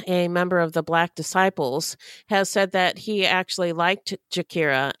Von, a member of the Black Disciples, has said that he actually liked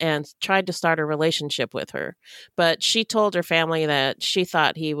Gakirah and tried to start a relationship with her. But she told her family that she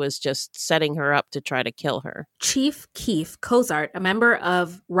thought he was just setting her up to try to kill her. Chief Keef Cozart, a member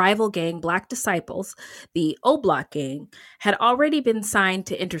of rival gang Black Disciples, the O-Block gang, had already been signed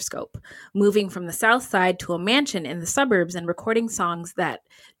to Interscope, moving from the South Side to a mansion in the suburbs and recording songs that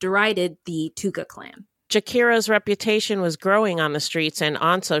derided the Tuga clan. Gakirah's reputation was growing on the streets and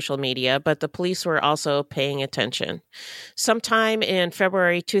on social media, but the police were also paying attention. Sometime in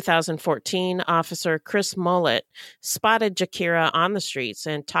February 2014, Officer Chris Mollett spotted Gakirah on the streets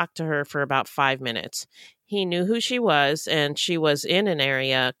and talked to her for about 5 minutes. He knew who she was, and she was in an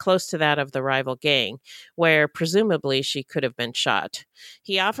area close to that of the rival gang, where presumably she could have been shot.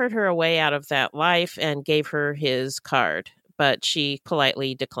 He offered her a way out of that life and gave her his card, but she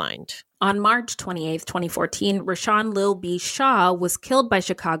politely declined. On March 28, 2014, Rashawn Lil B. Shaw was killed by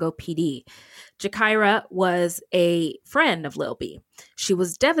Chicago PD. Gakirah was a friend of Lil B. She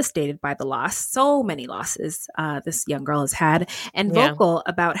was devastated by the loss, so many losses this young girl has had, and vocal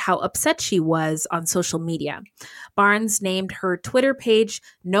about how upset she was on social media. Barnes named her Twitter page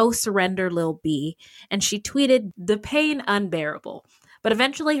No Surrender Lil B, and she tweeted, "The pain unbearable. But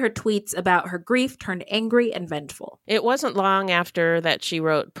eventually her tweets about her grief turned angry and vengeful. It wasn't long after that she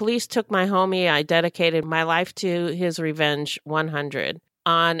wrote, "Police took my homie. I dedicated my life to his revenge 100.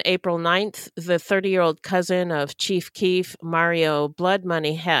 On April 9th, the 30-year-old cousin of Chief Keef, Mario Blood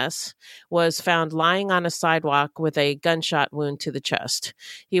Money Hess, was found lying on a sidewalk with a gunshot wound to the chest.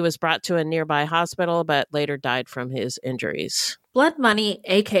 He was brought to a nearby hospital, but later died from his injuries. Blood Money,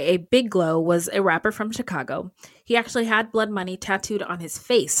 aka Big Glow, was a rapper from Chicago. He actually had Blood Money tattooed on his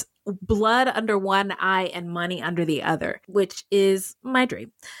face, blood under one eye and money under the other, which is my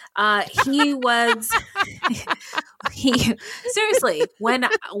dream. He was seriously, when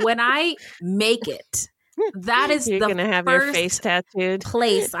I make it, that is You're the gonna have first your face tattooed.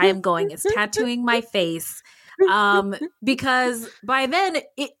 place I am going, is tattooing my face, because by then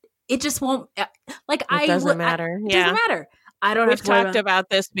it just won't, like, It doesn't matter. It Yeah. doesn't matter. I don't We've have to worry talked about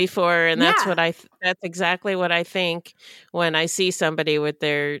this before, and that's Yeah. what that's exactly what I think when I see somebody with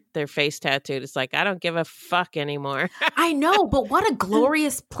their face tattooed. It's like, I don't give a fuck anymore. I know, but what a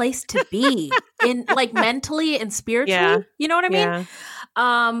glorious place to be in, like, mentally and spiritually. Yeah. You know what I mean?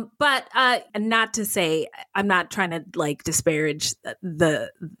 Yeah. But not to say, I'm not trying to like disparage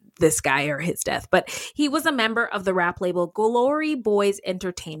this guy or his death, but he was a member of the rap label Glory Boys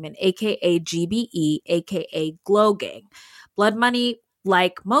Entertainment, aka GBE, aka Glow Gang. Blood Money,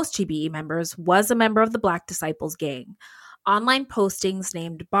 like most GBE members, was a member of the Black Disciples gang. Online postings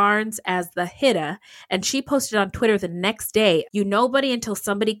named Barnes as the hitter, and she posted on Twitter the next day, "You nobody until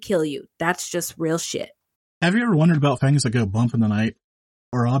somebody kill you. That's just real shit." Have you ever wondered about things that go bump in the night,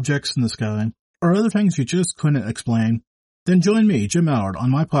 or objects in the sky, or other things you just couldn't explain? Then join me, Jim Mallard,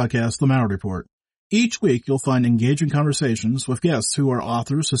 on my podcast, The Mallard Report. Each week, you'll find engaging conversations with guests who are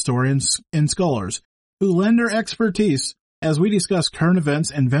authors, historians, and scholars who lend their expertise as we discuss current events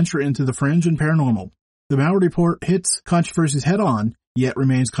and venture into the fringe and paranormal. The Mallard Report hits controversies head-on, yet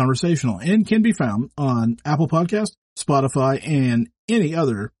remains conversational, and can be found on Apple Podcasts, Spotify, and any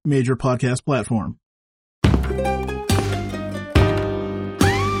other major podcast platform.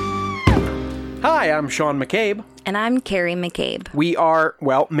 Hi, I'm Sean McCabe. And I'm Carrie McCabe. We are,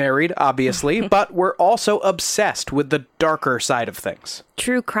 well, married, obviously, but we're also obsessed with the darker side of things.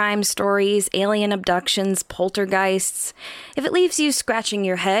 True crime stories, alien abductions, poltergeists. If it leaves you scratching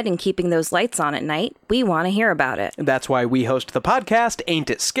your head and keeping those lights on at night, we want to hear about it. That's why we host the podcast, Ain't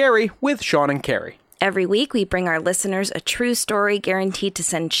It Scary, with Sean and Carrie. Every week, we bring our listeners a true story guaranteed to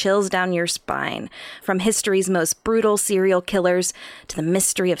send chills down your spine. From history's most brutal serial killers to the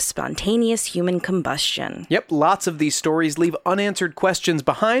mystery of spontaneous human combustion. Yep, lots of these stories leave unanswered questions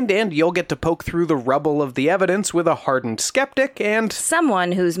behind, and you'll get to poke through the rubble of the evidence with a hardened skeptic and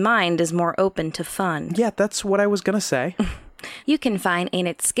someone whose mind is more open to fun. Yeah, that's what I was gonna say. You can find Ain't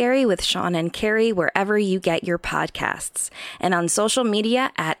It Scary with Sean and Carrie wherever you get your podcasts, and on social media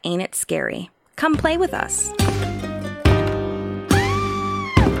at Ain't It Scary. Come play with us.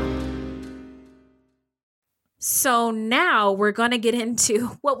 So now we're going to get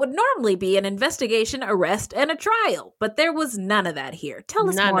into what would normally be an investigation, arrest, and a trial. But there was none of that here. Tell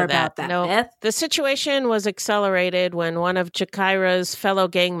us more about that, no. Beth. The situation was accelerated when one of Gakirah's fellow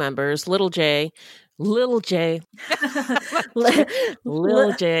gang members, Lil J, Lil J.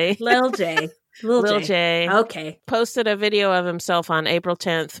 Okay. posted a video of himself on April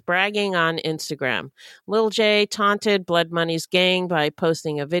 10th, bragging on Instagram. Lil J taunted Blood Money's gang by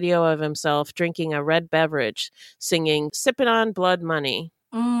posting a video of himself drinking a red beverage, singing, "Sippin' on Blood Money."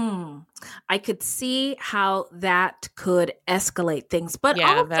 I could see how that could escalate things. But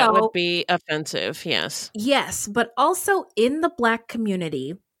yeah, also, that would be offensive, yes. Yes, but also in the Black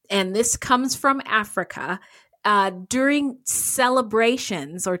community, and this comes from Africa, during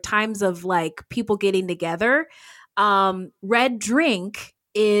celebrations or times of like people getting together, red drink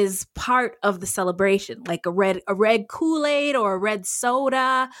is part of the celebration, like a red Kool-Aid or a red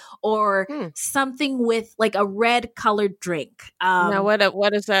soda or something with like a red colored drink. Now,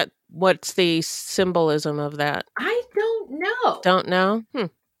 what is that? What's the symbolism of that? I don't know. Don't know?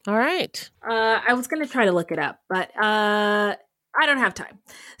 All right. I was going to try to look it up, but I don't have time.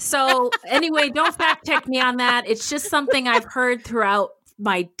 So anyway, don't fact check me on that. It's just something I've heard throughout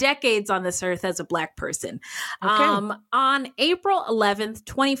my decades on this earth as a Black person. Okay. On April 11th,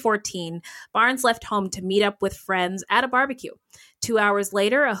 2014, Barnes left home to meet up with friends at a barbecue. 2 hours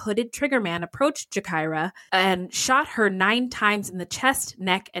later, a hooded triggerman approached Gakirah and shot her 9 times in the chest,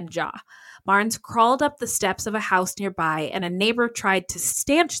 neck, and jaw. Barnes crawled up the steps of a house nearby, and a neighbor tried to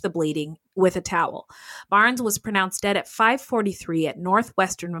stanch the bleeding with a towel. Barnes was pronounced dead at 5:43 at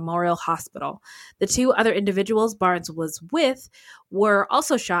Northwestern Memorial Hospital. The two other individuals Barnes was with were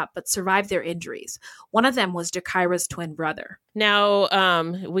also shot but survived their injuries. One of them was Gakirah's twin brother. Now,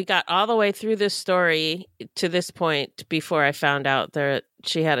 we got all the way through this story to this point before I found out that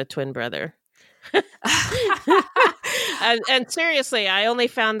she had a twin brother. and seriously, I only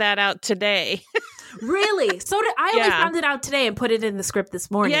found that out today. Really? So did I? Only found it out today and put it in the script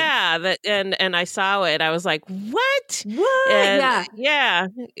this morning. Yeah, and I saw it. I was like, "What? What?" And, yeah.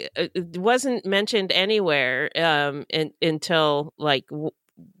 It wasn't mentioned anywhere until like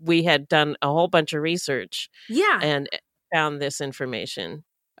we had done a whole bunch of research. Yeah, and found this information.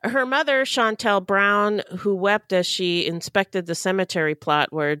 Her mother, Chantel Brown, who wept as she inspected the cemetery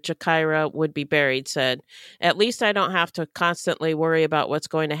plot where Gakirah would be buried, said, "At least I don't have to constantly worry about what's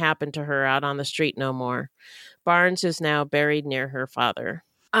going to happen to her out on the street no more." Barnes is now buried near her father.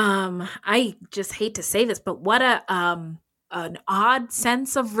 I just hate to say this, but what an odd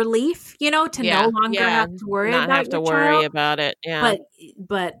sense of relief, to no longer have to worry not about have to your worry child, about it. Yeah,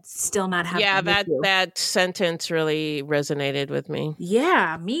 but still not have. Yeah, to that sentence really resonated with me.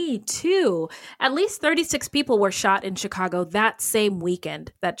 Yeah, me too. At least 36 people were shot in Chicago that same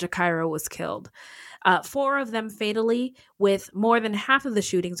weekend that Gakirah was killed. 4 of them fatally, with more than half of the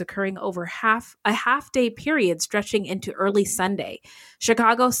shootings occurring over a half-day period stretching into early Sunday.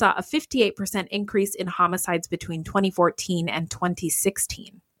 Chicago saw a 58% increase in homicides between 2014 and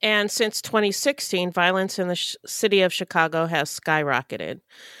 2016. And since 2016, violence in the city of Chicago has skyrocketed.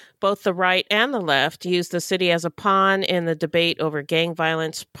 Both the right and the left use the city as a pawn in the debate over gang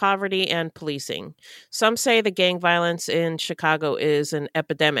violence, poverty, and policing. Some say the gang violence in Chicago is an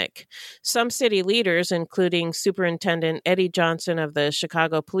epidemic. Some city leaders, including Superintendent Eddie Johnson of the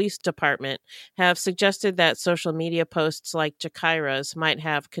Chicago Police Department, have suggested that social media posts like Gakirah's might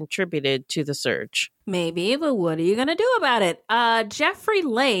have contributed to the surge. Maybe, but what are you going to do about it? Jeffrey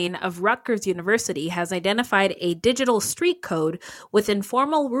Lane of Rutgers University has identified a digital street code with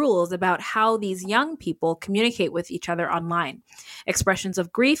informal rules about how these young people communicate with each other online. Expressions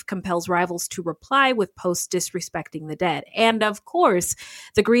of grief compels rivals to reply with posts disrespecting the dead. And of course,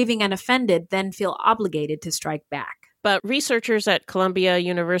 the grieving and offended then feel obligated to strike back. But researchers at Columbia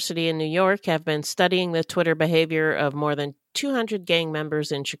University in New York have been studying the Twitter behavior of more than 200 gang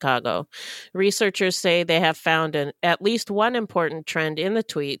members in Chicago. Researchers say they have found at least one important trend in the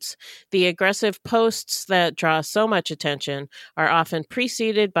tweets. The aggressive posts that draw so much attention are often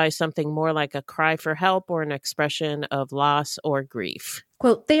preceded by something more like a cry for help or an expression of loss or grief.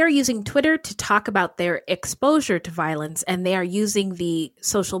 Quote, they are using Twitter to talk about their exposure to violence, and they are using the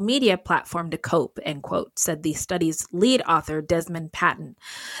social media platform to cope, end quote, said the study's lead author, Desmond Patton.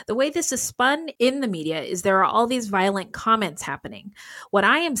 The way this is spun in the media is there are all these violent comments happening. What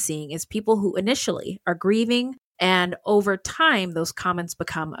I am seeing is people who initially are grieving, and over time, those comments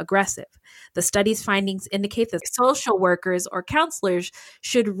become aggressive. The study's findings indicate that social workers or counselors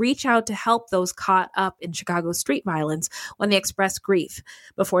should reach out to help those caught up in Chicago street violence when they express grief,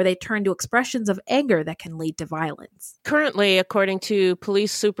 before they turn to expressions of anger that can lead to violence. Currently, according to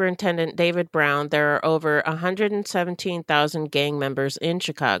Police Superintendent David Brown, there are over 117,000 gang members in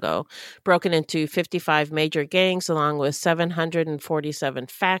Chicago, broken into 55 major gangs, along with 747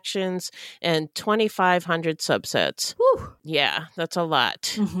 factions and 2,500 subsets. Whew. Yeah, that's a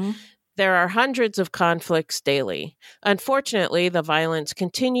lot. Mm-hmm. There are hundreds of conflicts daily. Unfortunately, the violence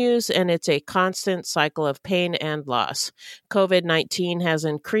continues, and it's a constant cycle of pain and loss. COVID-19 has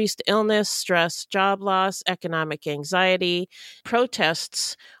increased illness, stress, job loss, economic anxiety,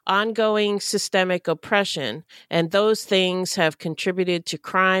 protests, ongoing systemic oppression, and those things have contributed to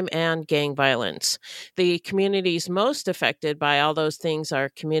crime and gang violence. The communities most affected by all those things are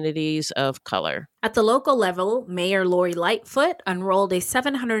communities of color. At the local level, Mayor Lori Lightfoot unrolled a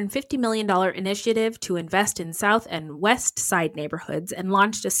 $750 million initiative to invest in South and West Side neighborhoods and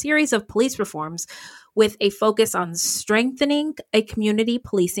launched a series of police reforms with a focus on strengthening a community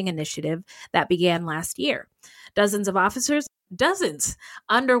policing initiative that began last year. Dozens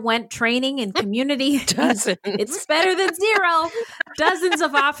underwent training in community. Dozens. It's better than zero. Dozens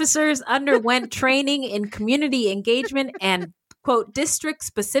of officers underwent training in community engagement and, quote,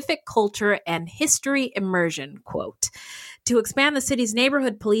 district-specific culture and history immersion, quote, to expand the city's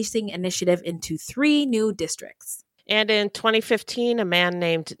neighborhood policing initiative into 3 new districts. And in 2015, a man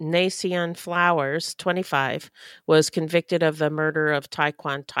named Nacion Flowers, 25, was convicted of the murder of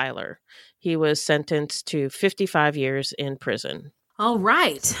Tyquan Tyler. He was sentenced to 55 years in prison. All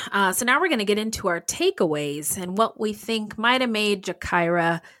right. So now we're going to get into our takeaways and what we think might have made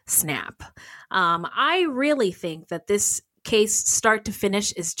Gakirah snap. I really think that this case, start to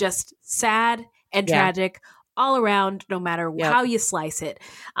finish, is just sad and tragic all around, no matter how you slice it.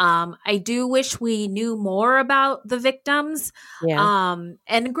 I do wish we knew more about the victims.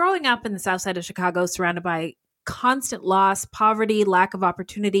 And growing up in the South Side of Chicago, surrounded by constant loss, poverty, lack of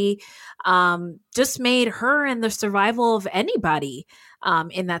opportunity, just made her and the survival of anybody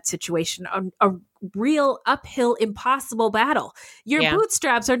in that situation a real uphill, impossible battle. Your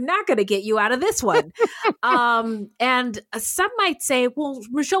bootstraps are not going to get you out of this one. And some might say, well,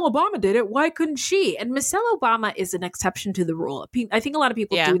 Michelle Obama did it. Why couldn't she? And Michelle Obama is an exception to the rule. I think a lot of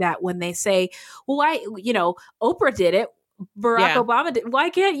people do that when they say, well, why, Oprah did it. Barack Obama did. Why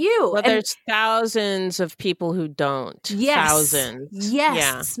can't you? Well, there's thousands of people who don't. Thousands.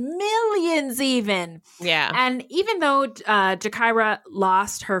 Yes. Millions even. Yeah. And even though Gakirah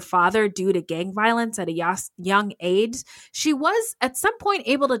lost her father due to gang violence at a young age, she was at some point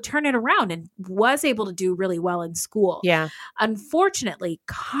able to turn it around and was able to do really well in school. Yeah. Unfortunately,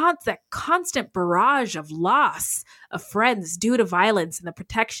 that constant barrage of loss of friends due to violence and the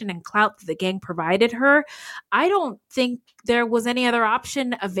protection and clout that the gang provided her, I don't think there was any other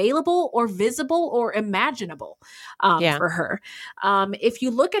option available or visible or imaginable for her. If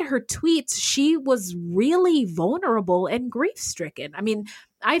you look at her tweets, she was really vulnerable and grief-stricken. I mean,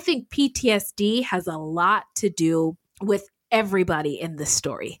 I think PTSD has a lot to do with everybody in this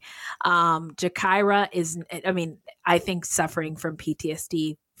story. Gakirah is, I think, suffering from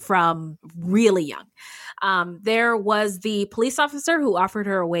PTSD from really young. There was the police officer who offered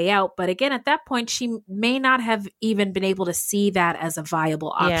her a way out, but again, at that point, she may not have even been able to see that as a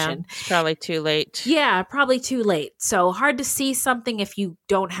viable option. It's probably too late. Yeah, probably too late. So hard to see something if you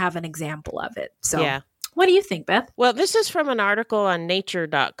don't have an example of it. So what do you think, Beth? Well, this is from an article on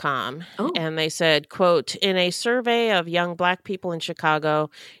nature.com. And they said, quote, in a survey of young Black people in Chicago,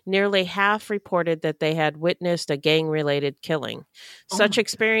 nearly half reported that they had witnessed a gang-related killing. Such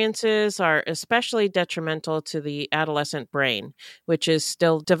experiences are especially detrimental to the adolescent brain, which is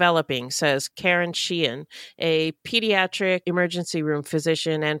still developing, says Karen Sheehan, a pediatric emergency room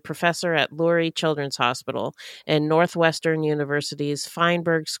physician and professor at Lurie Children's Hospital and Northwestern University's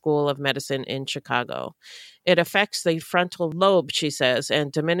Feinberg School of Medicine in Chicago. It affects the frontal lobe, she says,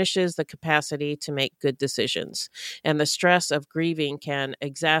 and diminishes the capacity to make good decisions. And the stress of grieving can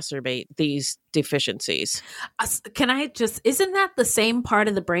exacerbate these deficiencies. Isn't that the same part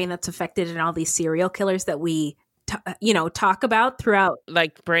of the brain that's affected in all these serial killers that we talk about throughout?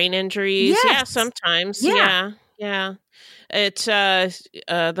 Like brain injuries? Yes. Yeah, sometimes. Yeah. It's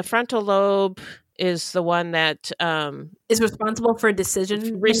the frontal lobe is the one that is responsible for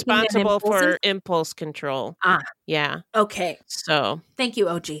decision, responsible for impulse control. Yeah. Okay. So thank you,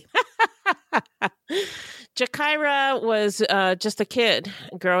 OG. Gakirah was just a kid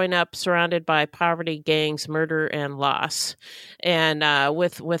growing up surrounded by poverty, gangs, murder, and loss. And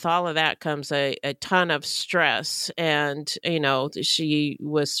with all of that comes a ton of stress. And, she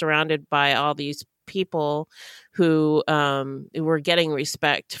was surrounded by all these people who were getting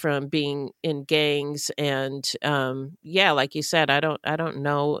respect from being in gangs. And like you said, I don't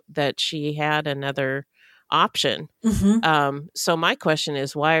know that she had another option. So my question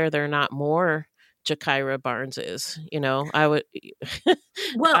is, why are there not more Gakirah Barneses? I would.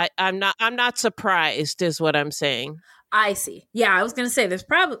 Well, I'm not surprised, is what I'm saying. I see. Yeah, I was going to say there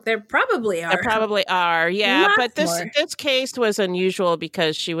probably are. There probably are. Yeah, but this case was unusual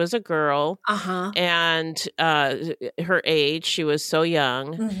because she was a girl, and her age, she was so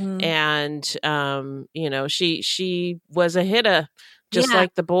young, and she was a hitter, just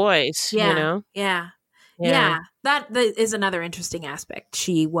like the boys. Yeah. That is another interesting aspect.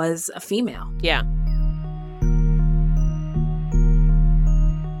 She was a female. Yeah.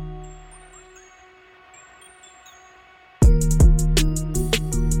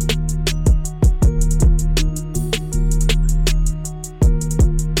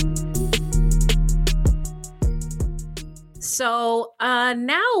 So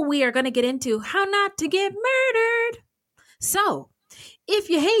now we are going to get into how not to get murdered. So if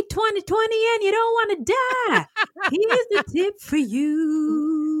you hate 2020 and you don't want to die, here's a tip for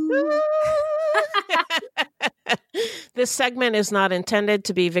you. This segment is not intended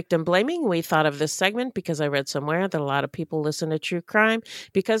to be victim blaming. We thought of this segment because I read somewhere that a lot of people listen to true crime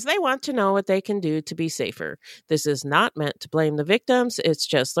because they want to know what they can do to be safer. This is not meant to blame the victims. It's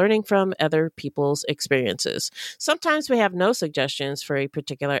just learning from other people's experiences. Sometimes we have no suggestions for a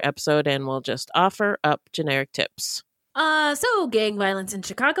particular episode and we'll just offer up generic tips. So gang violence in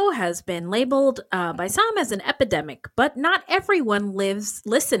Chicago has been labeled by some as an epidemic, but not everyone lives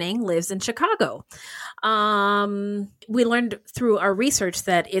in Chicago. We learned through our research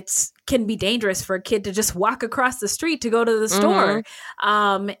that can be dangerous for a kid to just walk across the street to go to the store.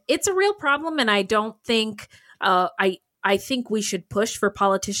 It's a real problem, and I don't think I think we should push for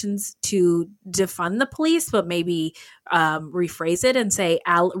politicians to defund the police, but maybe rephrase it and say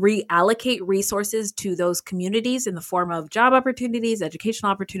reallocate resources to those communities in the form of job opportunities,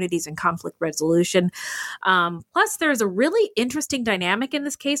 educational opportunities, and conflict resolution. Plus, there's a really interesting dynamic in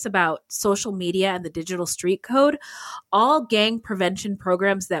this case about social media and the digital street code. All gang prevention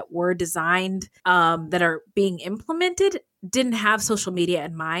programs that were designed that are being implemented didn't have social media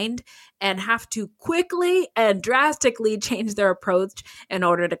in mind and have to quickly and drastically change their approach in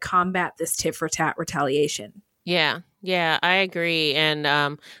order to combat this tit for tat retaliation. Yeah, I agree. And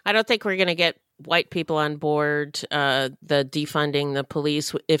I don't think we're going to get white people on board the defunding the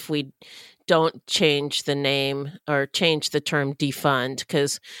police if we don't change the name or change the term defund,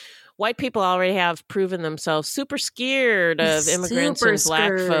 because white people already have proven themselves super scared of immigrants and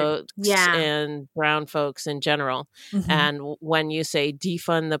black folks and brown folks in general. And when you say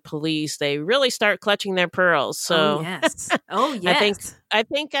defund the police, they really start clutching their pearls. So oh yes. I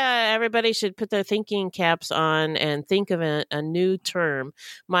think everybody should put their thinking caps on and think of a new term.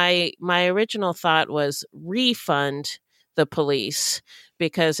 My original thought was refund the police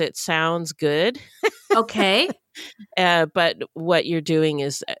because it sounds good. Okay. But what you're doing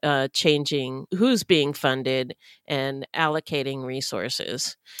is changing who's being funded and allocating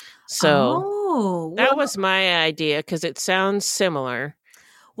resources. So that was my idea because it sounds similar.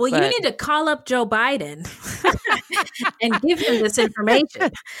 Well, you need to call up Joe Biden and give him this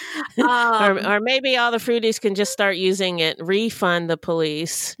information. Or maybe all the fruities can just start using it, refund the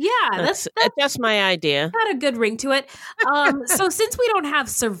police. Yeah, that's my idea. Got a good ring to it. So since we don't have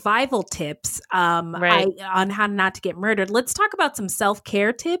survival tips on how not to get murdered, let's talk about some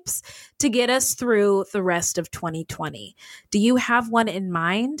self-care tips to get us through the rest of 2020. Do you have one in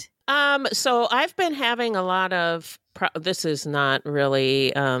mind? So I've been having a lot of, this is not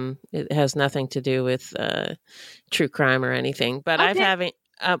really, it has nothing to do with true crime or anything, but I've having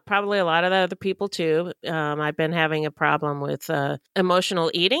probably a lot of the other people too. I've been having a problem with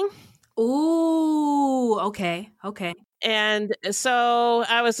emotional eating. Ooh, okay. And so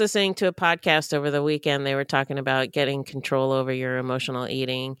I was listening to a podcast over the weekend. They were talking about getting control over your emotional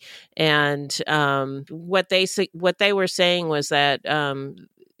eating. And what they were saying was that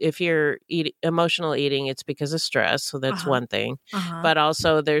if you're emotional eating, it's because of stress. So that's one thing. But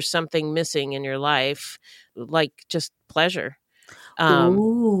also there's something missing in your life, like just pleasure.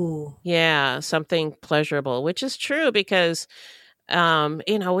 Yeah, something pleasurable, which is true because,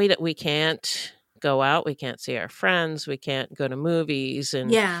 we can't go out. We can't see our friends. We can't go to movies and,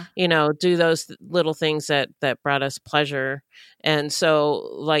 do those little things that brought us pleasure. And so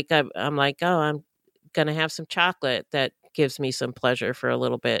like, I'm like, oh, I'm going to have some chocolate that gives me some pleasure for a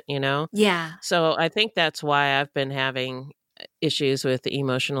little bit, Yeah. So I think that's why I've been having issues with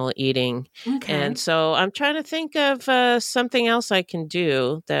emotional eating. Okay. And so I'm trying to think of something else I can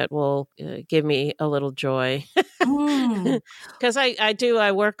do that will give me a little joy. Because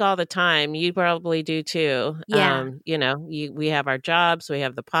I work all the time. You probably do too. Yeah. We have our jobs, we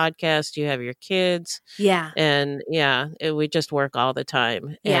have the podcast, you have your kids. Yeah. And we just work all the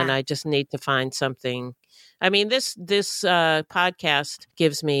time. Yeah. And I just need to find something. I mean, this podcast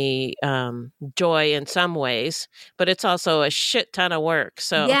gives me joy in some ways, but it's also a shit ton of work.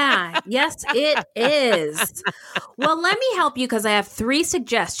 So yes, it is. Well, let me help you because I have 3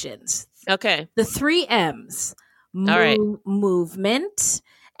 suggestions. Okay. The 3 M's. All right. Movement.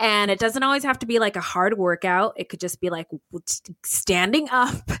 And it doesn't always have to be like a hard workout. It could just be like standing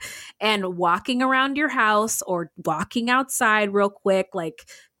up and walking around your house or walking outside real quick, like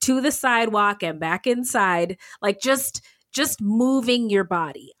to the sidewalk and back inside, like just moving your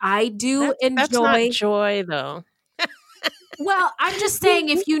body. I do enjoy. That's not joy though. Well, I'm just saying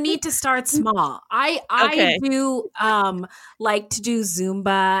if you need to start small. I do like to do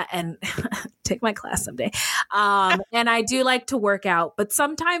Zumba and take my class someday. And I do like to work out, but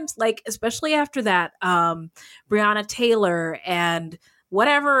sometimes like especially after that Breonna Taylor and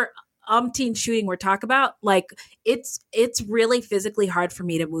whatever umpteen shooting we're talking about, like it's really physically hard for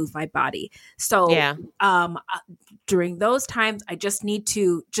me to move my body. So during those times I just need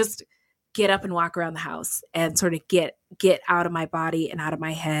to just get up and walk around the house and sort of get out of my body and out of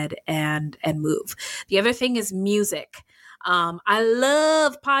my head and move. The other thing is music. I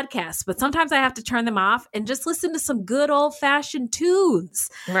love podcasts, but sometimes I have to turn them off and just listen to some good old fashioned tunes.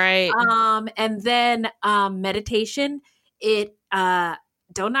 Right. And then meditation,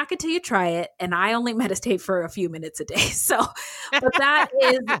 don't knock it till you try it. And I only meditate for a few minutes a day. So, but that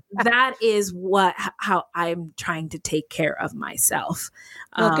is how I'm trying to take care of myself.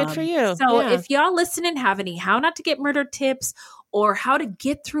 Well, good for you. So if y'all listening have any how not to get murdered tips or how to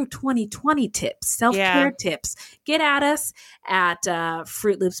get through 2020 tips, self-care tips, get at us at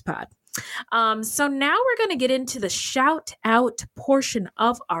Fruit Loops Pod. So now we're going to get into the shout out portion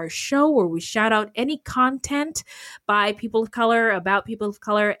of our show where we shout out any content by people of color, about people of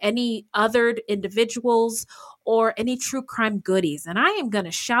color, any othered individuals, or any true crime goodies. And I am going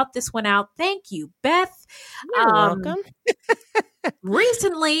to shout this one out. Thank you, Beth. You're welcome.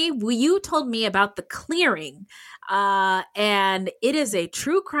 Recently, you told me about The Clearing, and it is a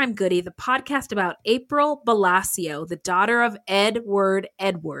true crime goodie, the podcast about April Blasio, the daughter of Edward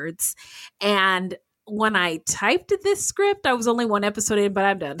Edwards. And when I typed this script, I was only one episode in, but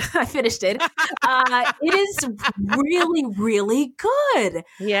I'm done. I finished it. It is really, really good.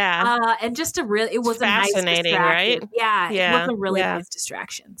 Yeah. And just it was a nice fascinating, distraction. right? Yeah. It was a really nice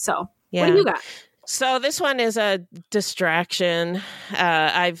distraction. So what do you got? So this one is a distraction.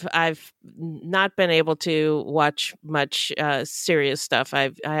 I've not been able to watch much serious stuff.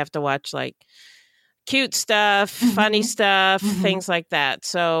 I have to watch like cute stuff, funny stuff, things like that.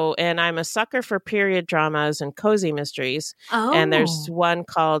 So, and I'm a sucker for period dramas and cozy mysteries. Oh. And there's one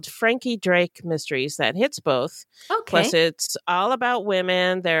called Frankie Drake Mysteries that hits both. Okay. Plus, it's all about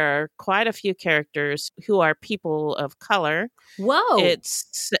women. There are quite a few characters who are people of color. Whoa. It's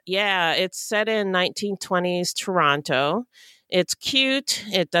set in 1920s Toronto. It's cute.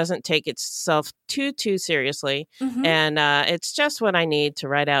 It doesn't take itself too seriously. And it's just what I need to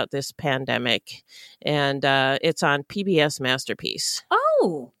ride out this pandemic. And it's on PBS Masterpiece.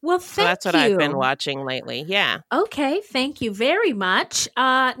 Oh, well, thank you. So that's what I've been watching lately. Yeah. Okay. Thank you very much.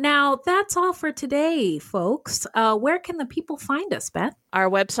 Now, that's all for today, folks. Where can the people find us, Beth? Our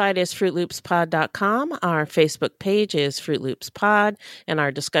website is fruitloopspod.com. Our Facebook page is Fruit Loops Pod, and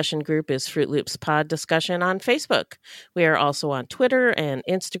our discussion group is Fruit Loops Pod Discussion on Facebook. We are also on Twitter and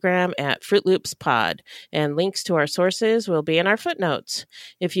Instagram at Fruit Loops Pod, and links to our sources will be in our footnotes.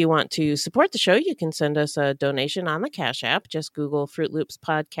 If you want to support the show, you can send us a donation on the Cash App. Just Google Fruit Loops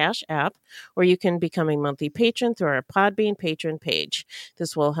Pod Cash App, or you can become a monthly patron through our Podbean patron page.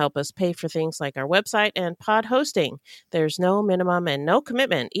 This will help us pay for things like our website and pod hosting. There's no minimum and no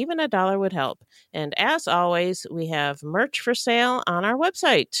commitment. Even $1 would help. And as always, we have merch for sale on our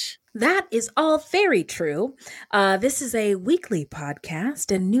website. That is all very true. This is a weekly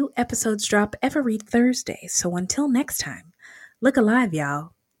podcast, and new episodes drop every Thursday. So until next time, look alive,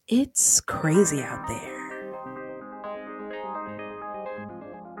 y'all. It's crazy out there.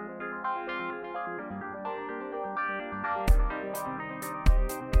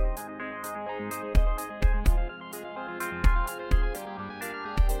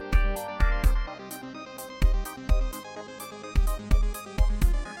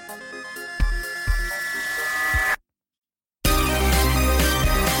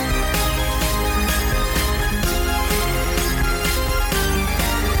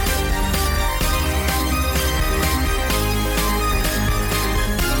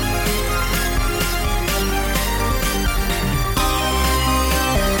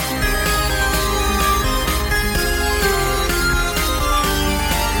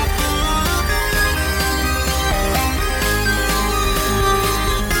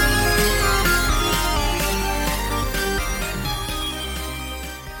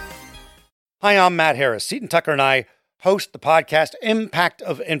 Hi, I'm Matt Harris. Seton Tucker and I host the podcast Impact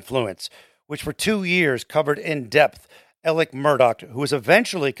of Influence, which for 2 years covered in depth Alec Murdaugh, who was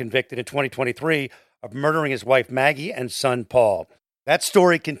eventually convicted in 2023 of murdering his wife Maggie and son Paul. That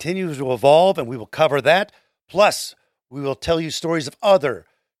story continues to evolve, and we will cover that. Plus, we will tell you stories of other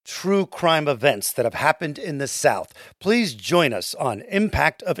true crime events that have happened in the South. Please join us on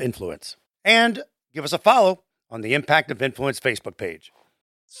Impact of Influence. And give us a follow on the Impact of Influence Facebook page.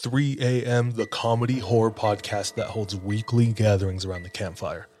 3 a.m., the comedy horror podcast that holds weekly gatherings around the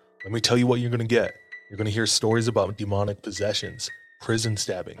campfire. Let me tell you what you're going to get. You're going to hear stories about demonic possessions, prison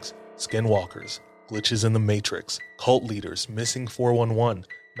stabbings, skinwalkers, glitches in the Matrix, cult leaders, missing 411,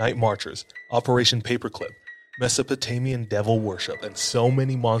 night marchers, Operation Paperclip, Mesopotamian devil worship, and so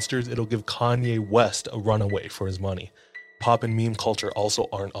many monsters it'll give Kanye West a runaway for his money. Pop and meme culture also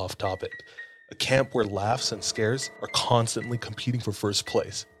aren't off topic. A camp where laughs and scares are constantly competing for first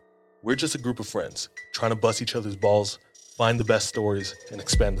place. We're just a group of friends, trying to bust each other's balls, find the best stories, and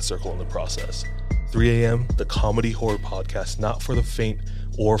expand the circle in the process. 3 a.m., the comedy horror podcast not for the faint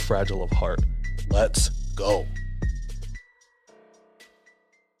or fragile of heart. Let's go.